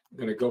 I'm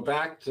going to go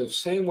back to the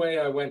same way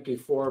I went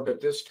before, but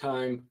this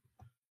time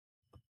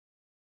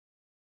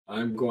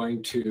I'm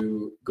going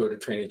to go to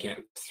training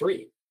camp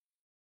 3.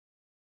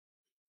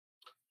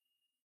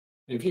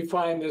 If you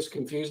find this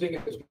confusing,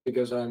 it's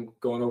because I'm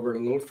going over it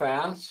a little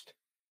fast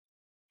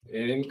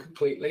and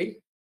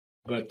incompletely,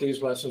 but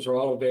these lessons are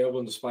all available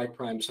in the Spike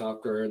Prime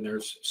software, and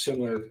there's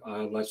similar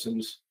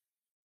lessons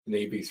in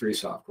the EV3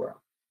 software.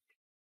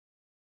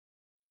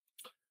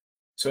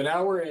 So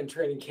now we're in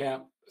training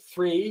camp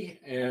 3,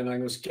 and I'm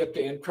going to skip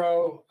the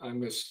intro. I'm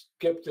going to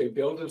skip the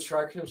build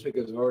instructions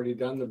because I've already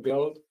done the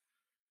build.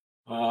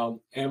 And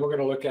we're going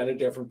to look at a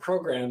different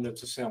program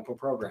that's a sample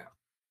program.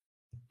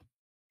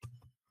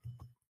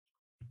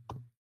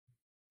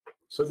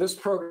 So this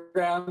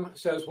program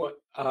says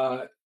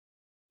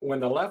when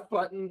the left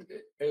button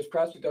is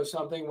pressed, it does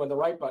something. When the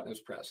right button is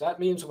pressed, that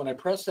means when I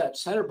press that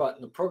center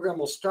button, the program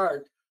will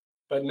start,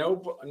 but no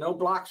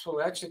blocks will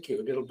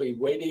execute. It'll be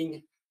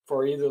waiting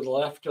for either the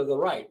left or the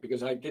right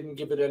because I didn't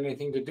give it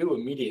anything to do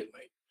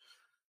immediately.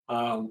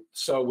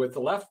 So with the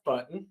left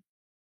button,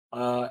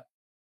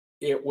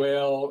 it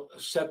will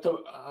set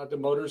the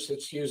motors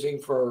it's using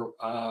for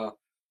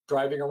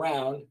driving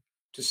around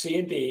to C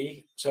and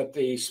D, set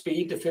the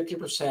speed to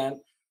 50%,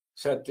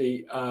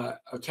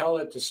 tell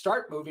it to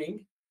start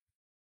moving,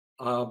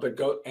 but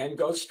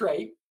go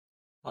straight.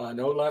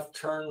 No left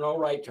turn, no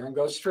right turn,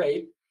 go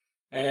straight,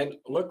 and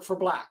look for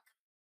black.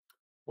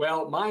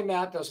 Well, my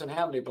mat doesn't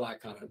have any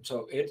black on it,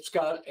 so it's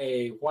got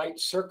a white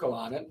circle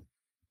on it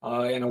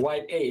and a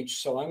white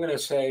H, so I'm going to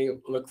say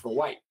look for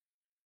white.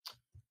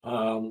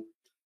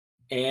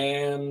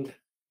 And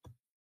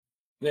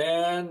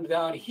then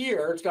down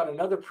here, it's got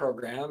another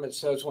program. It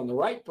says when the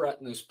right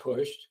button is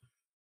pushed,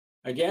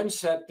 again,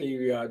 set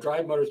the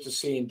drive motors to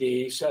C and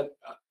D, set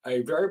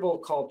a variable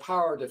called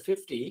power to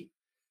 50,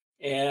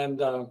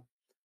 and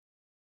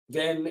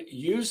then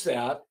use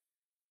that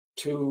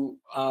to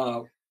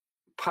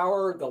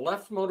power the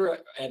left motor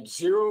at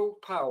 0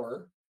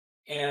 power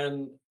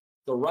and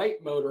the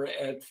right motor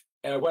at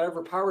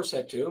whatever power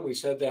set to. And we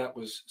said that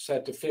was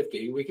set to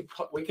 50. We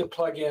could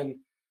plug in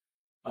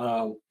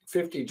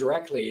 50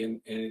 directly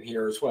in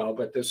here as well,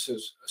 but this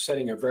is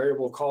setting a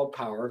variable called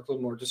power, a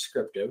little more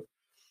descriptive.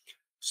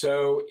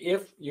 So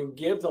if you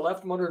give the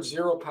left motor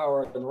 0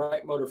 power and the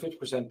right motor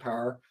 50%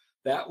 power,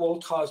 that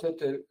will cause it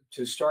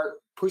to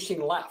start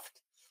pushing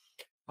left.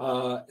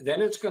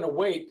 Then it's going to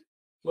wait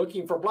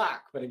looking for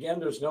black, but again,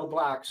 there's no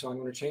black, so I'm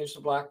going to change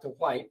the black to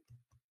white.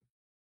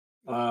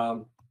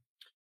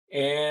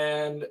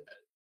 And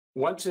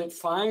once it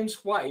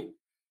finds white,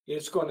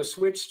 it's going to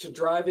switch to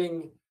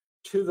driving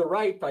to the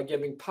right by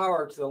giving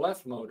power to the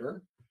left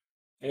motor,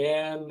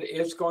 and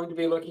it's going to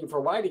be looking for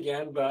white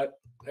again, but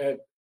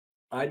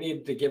I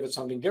need to give it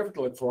something different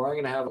to look for. I'm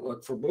going to have it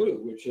look for blue,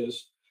 which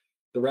is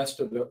the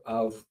rest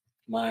of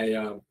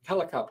my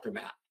helicopter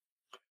map.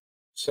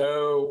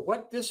 So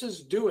what this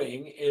is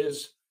doing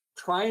is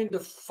trying to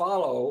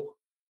follow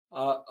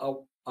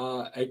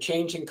a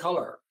change in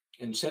color.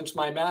 And since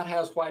my mat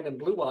has white and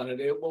blue on it,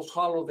 it will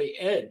follow the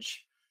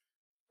edge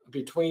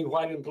between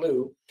white and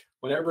blue.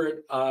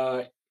 Whenever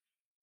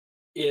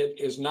it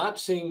is not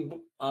seeing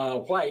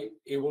white,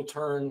 it will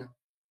turn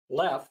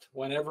left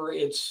whenever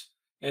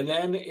and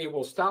then it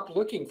will stop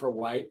looking for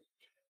white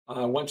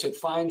once it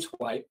finds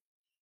white.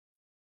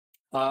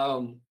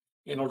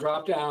 It'll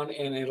drop down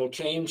and it'll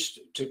change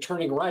to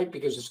turning right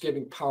because it's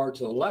giving power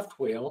to the left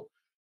wheel,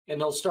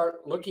 and it'll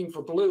start looking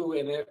for blue,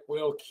 and it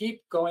will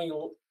keep going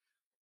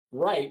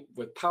right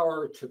with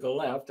power to the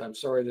left. I'm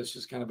sorry, this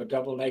is kind of a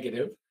double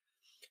negative.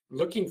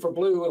 Looking for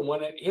blue, and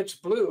when it hits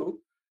blue,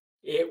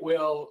 it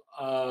will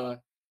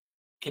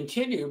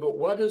continue, but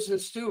what does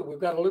this do? We've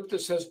got a loop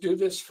that says do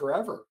this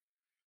forever.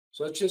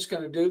 So it's just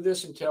going to do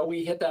this until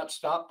we hit that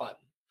stop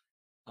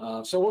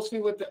button. So we'll see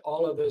what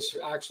all of this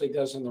actually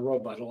does in the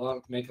robot.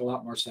 It'll make a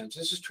lot more sense.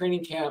 This is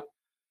training camp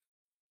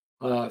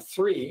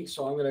 3.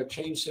 So I'm going to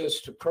change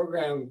this to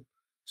program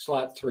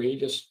slot 3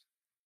 just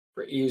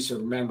for ease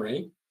of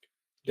memory.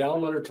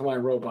 Download it to my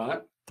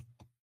robot.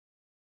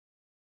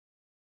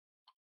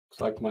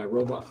 Looks like my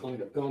robot might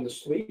have gone to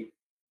sleep.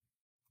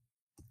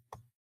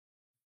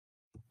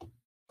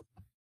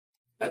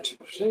 That's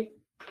interesting.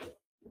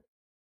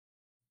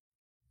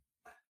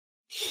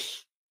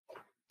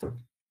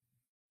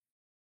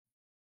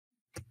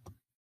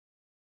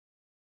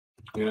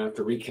 I'm going to have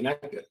to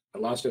reconnect it. I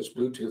lost its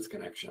Bluetooth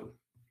connection.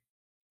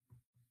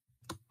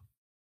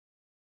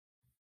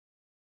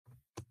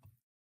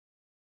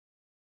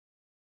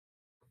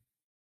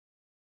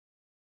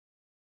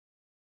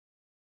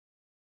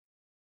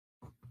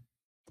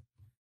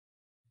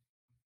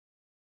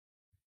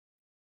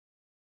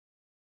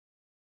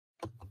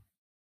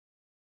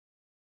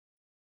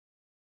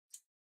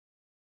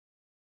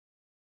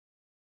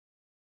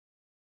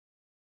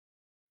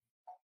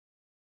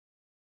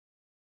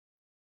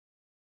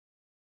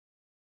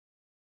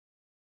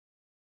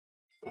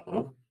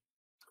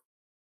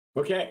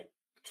 Okay,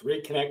 it's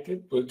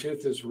reconnected.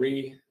 Bluetooth is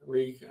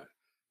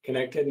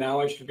reconnected. Now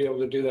I should be able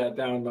to do that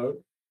download.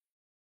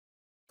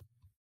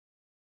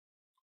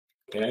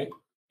 Okay,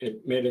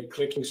 it made a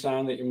clicking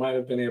sound that you might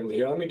have been able to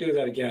hear. Let me do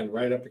that again,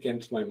 right up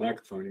against my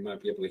microphone. You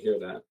might be able to hear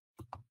that.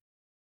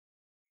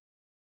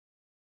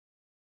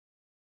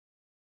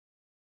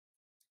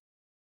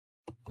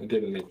 It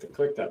didn't make the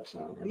click that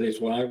sound, or at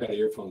least when I've got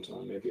earphones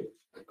on, maybe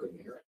I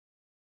couldn't hear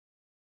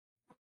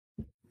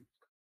it.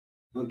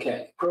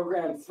 Okay,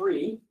 program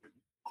 3.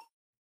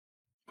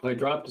 If I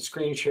drop the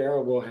screen share,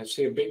 we'll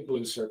see a big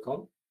blue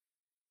circle.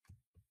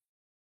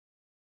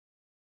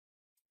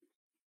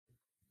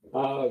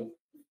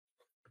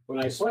 When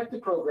I select the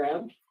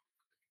program, it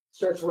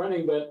starts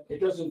running, but it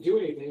doesn't do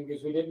anything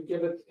because we didn't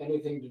give it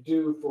anything to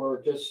do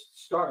for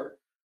just start.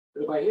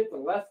 But if I hit the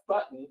left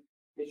button,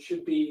 it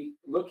should be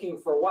looking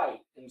for white.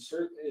 And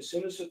as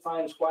soon as it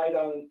finds white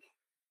on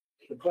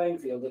the playing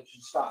field, it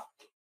should stop.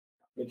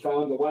 It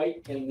found the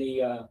white in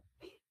the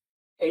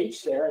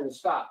H there and it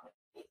stopped.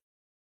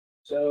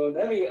 So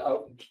let me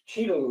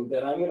cheat a little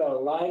bit. I'm going to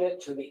align it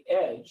to the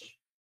edge,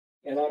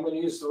 and I'm going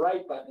to use the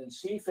right button and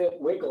see if it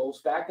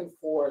wiggles back and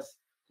forth,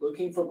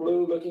 looking for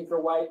blue, looking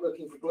for white,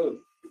 looking for blue.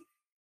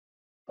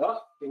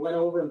 Oh, it went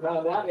over and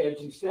found that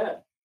edge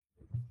instead.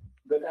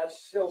 But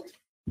that's still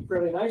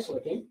fairly nice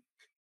looking.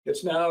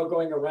 It's now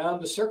going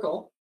around the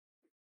circle,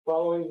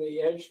 following the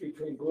edge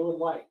between blue and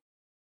white.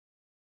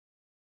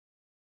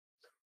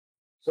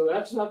 So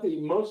that's not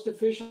the most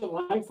efficient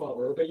line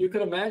follower, but you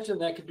can imagine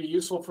that could be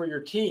useful for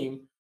your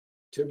team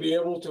to be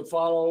able to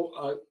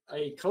follow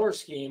a color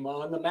scheme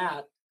on the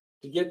mat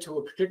to get to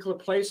a particular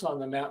place on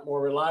the mat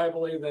more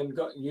reliably than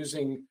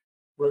using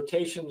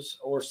rotations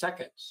or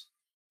seconds.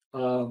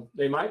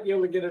 They might be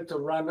able to get it to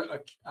run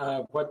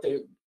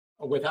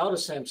without a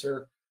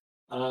sensor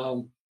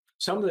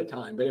some of the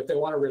time, but if they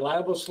want a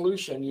reliable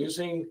solution,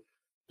 using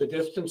the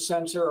distance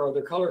sensor or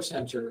the color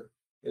sensor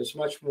is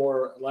much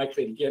more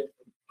likely to get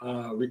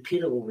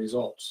repeatable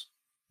results.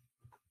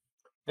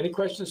 Any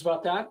questions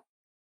about that?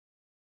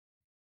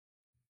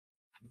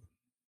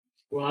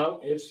 Well,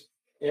 it's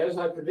as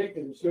I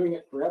predicted, it's doing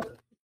it forever.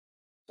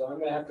 So I'm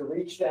going to have to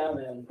reach down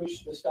and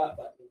push the stop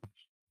button.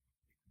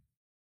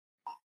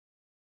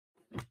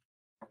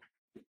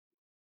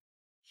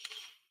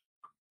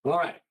 All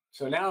right,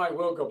 so now I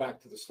will go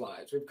back to the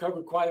slides. We've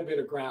covered quite a bit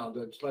of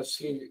ground. Let's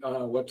see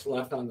what's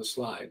left on the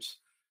slides.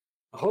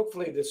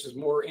 Hopefully this is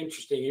more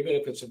interesting, even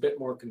if it's a bit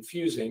more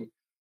confusing,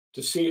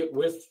 to see it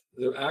with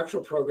the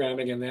actual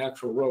programming and the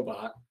actual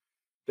robot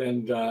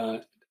than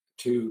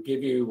to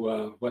give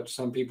you what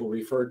some people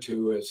refer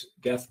to as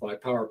death by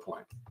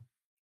PowerPoint.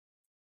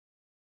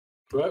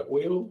 But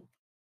we'll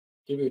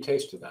give you a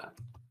taste of that.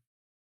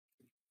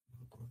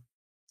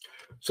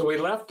 So we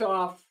left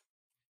off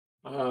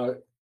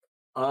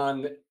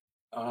on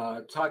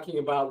talking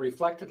about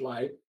reflected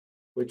light,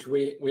 which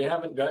we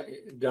haven't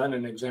done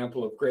an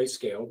example of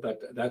grayscale, but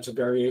that's a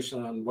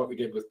variation on what we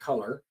did with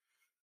color.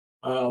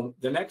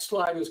 The next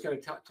slide is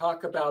going to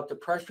talk about the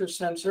pressure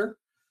sensor,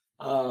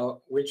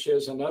 which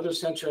is another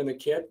sensor in the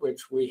kit,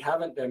 which we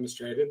haven't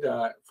demonstrated.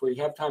 If we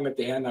have time at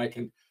the end, I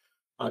can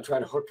try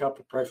to hook up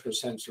a pressure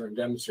sensor and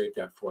demonstrate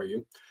that for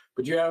you.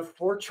 But you have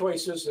 4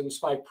 choices in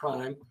Spike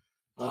Prime.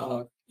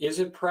 Is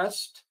it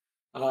pressed?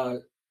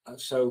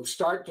 So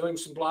start doing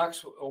some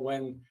blocks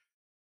when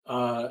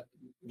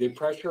the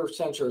pressure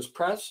sensor is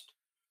pressed.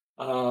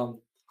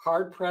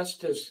 Hard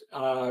pressed is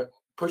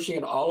pushing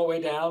it all the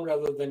way down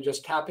rather than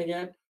just tapping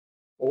it,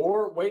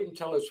 or wait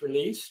until it's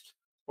released,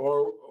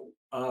 or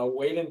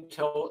wait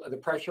until the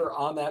pressure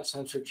on that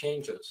sensor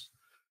changes.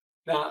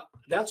 Now,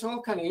 that's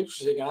all kind of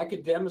interesting. I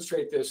could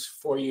demonstrate this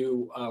for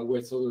you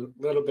with a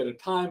little bit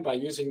of time by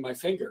using my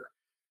finger,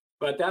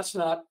 but that's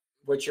not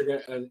what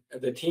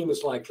the team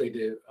is likely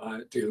to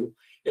do.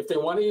 If they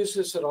want to use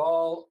this at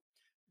all,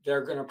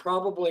 they're going to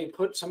probably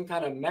put some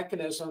kind of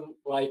mechanism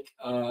like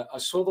a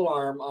swivel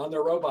arm on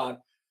their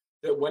robot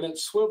that when it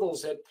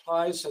swivels, it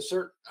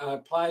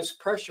applies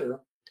pressure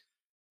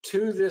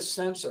to this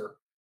sensor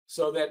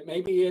so that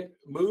maybe it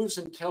moves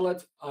until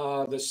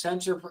the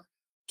sensor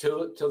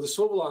to the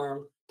swivel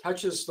arm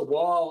touches the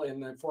wall in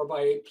the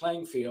 4x8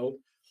 playing field.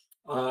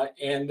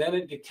 And then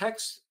it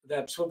detects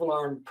that swivel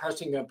arm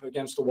pressing up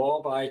against the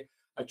wall by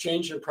a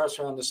change in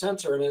pressure on the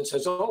sensor. And it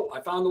says, oh,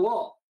 I found the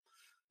wall.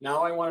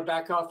 Now I want to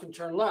back off and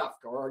turn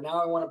left, or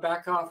now I want to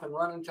back off and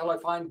run until I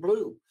find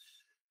blue.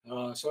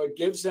 So it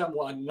gives them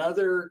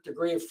another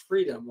degree of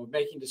freedom of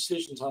making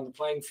decisions on the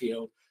playing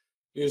field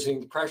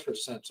using the pressure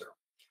sensor.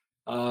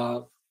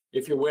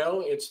 If you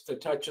will, it's the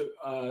touch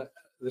of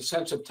the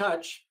sense of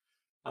touch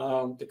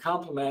to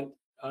complement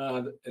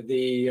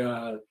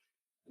the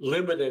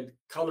limited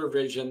color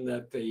vision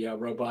that the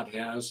robot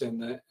has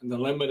and the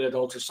limited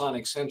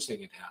ultrasonic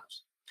sensing it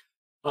has.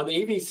 On the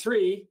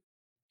EV3,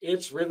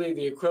 it's really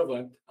the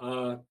equivalent,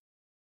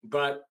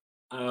 but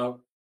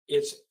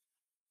it's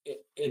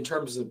in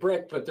terms of the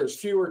brick, but there's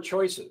fewer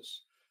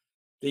choices.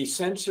 The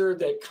sensor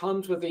that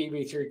comes with the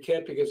EV3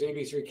 kit, because the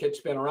EV3 kit's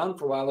been around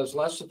for a while, is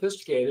less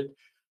sophisticated.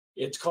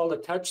 It's called a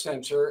touch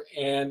sensor,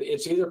 and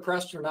it's either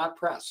pressed or not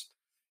pressed.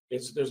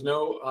 There's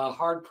no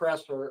hard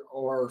press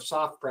or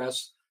soft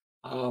press.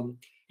 And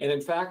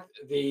in fact,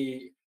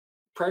 the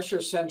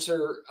pressure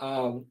sensor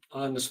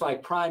on the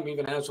Spike Prime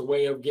even has a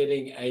way of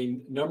getting a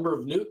number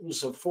of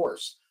newtons of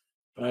force,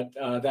 but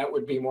that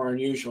would be more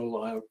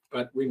unusual,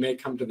 but we may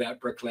come to that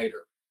brick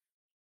later.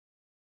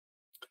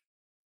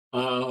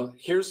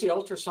 Here's the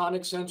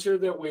ultrasonic sensor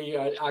that we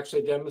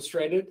actually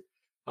demonstrated.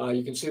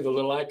 You can see the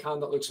little icon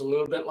that looks a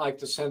little bit like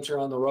the sensor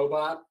on the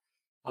robot.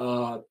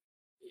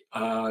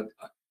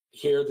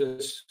 Here,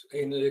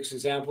 in this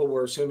example,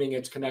 we're assuming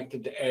it's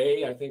connected to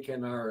A. I think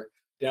in our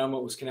demo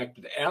it was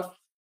connected to F.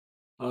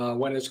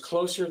 When it's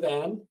closer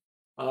than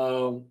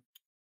 8%,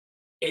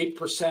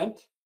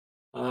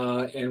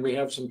 and we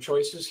have some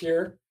choices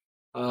here.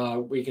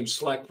 We can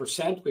select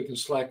percent, we can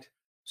select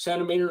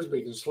centimeters,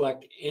 we can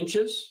select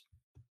inches.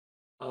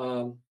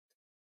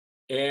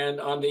 And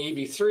on the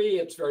EV3,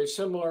 it's very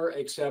similar,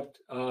 except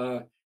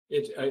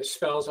it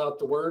spells out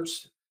the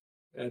words.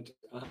 And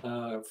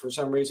for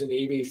some reason, the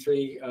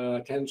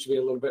EV3 tends to be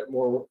a little bit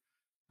more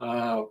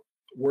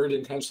word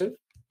intensive.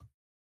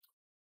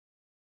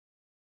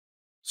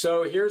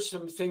 So here's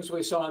some things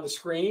we saw on the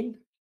screen,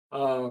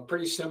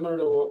 pretty similar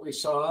to what we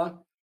saw.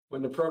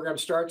 When the program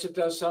starts, it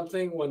does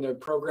something. When the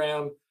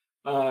program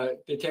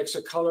detects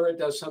a color, it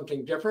does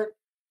something different.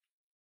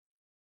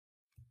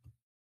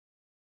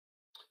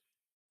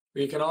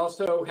 We can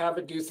also have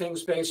it do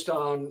things based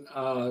on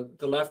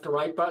the left and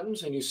right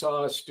buttons, and you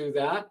saw us do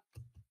that.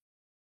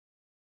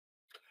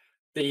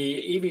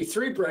 The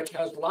EV3 brick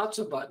has lots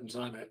of buttons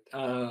on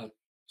it.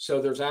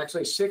 So there's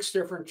actually 6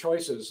 different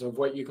choices of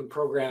what you can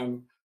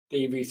program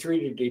the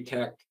EV3 to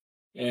detect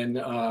and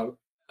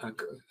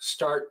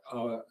start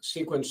a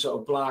sequence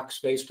of blocks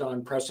based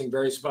on pressing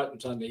various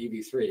buttons on the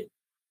EV3.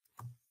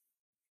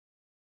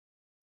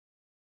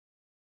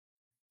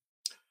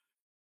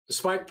 The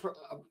Spike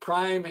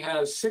Prime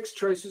has 6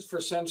 choices for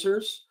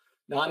sensors,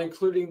 not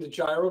including the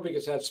gyro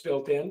because that's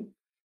built in.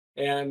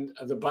 And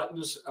the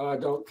buttons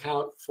don't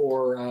count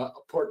for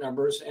port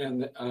numbers,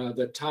 and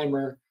the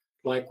timer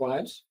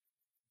likewise.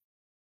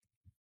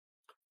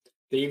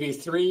 The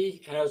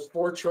EV3 has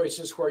 4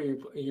 choices where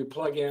you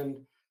plug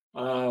in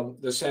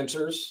the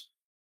sensors.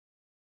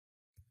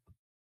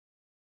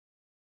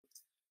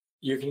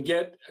 You can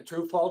get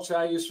true false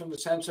values from the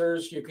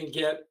sensors. You can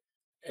get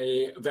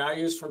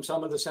values from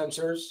some of the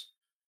sensors.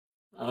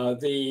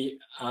 The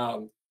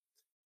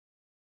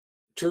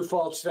true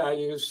false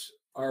values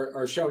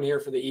are shown here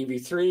for the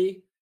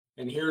EV3,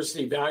 and here's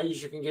the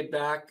values you can get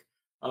back.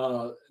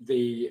 You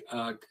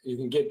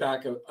can get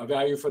back a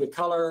value for the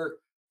color,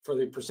 for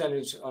the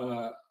percentage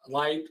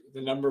light,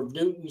 the number of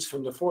newtons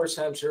from the force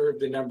sensor,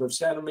 the number of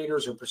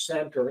centimeters or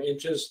percent or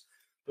inches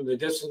from the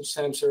distance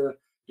sensor.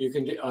 You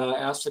can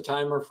ask the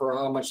timer for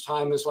how much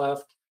time is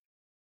left.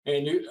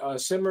 And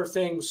similar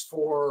things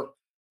for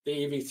the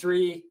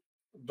EV3,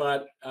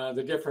 but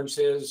the difference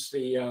is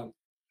the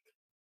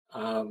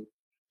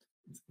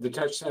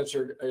touch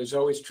sensor is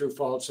always true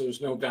false, so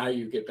there's no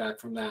value you get back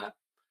from that.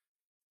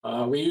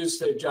 We use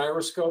the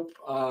gyroscope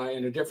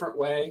in a different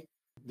way.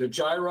 The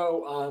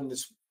gyro on the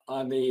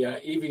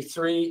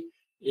EV3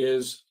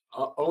 is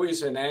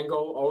always an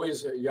angle,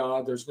 always a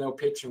yaw. There's no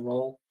pitch and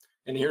roll.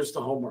 And here's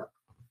the homework.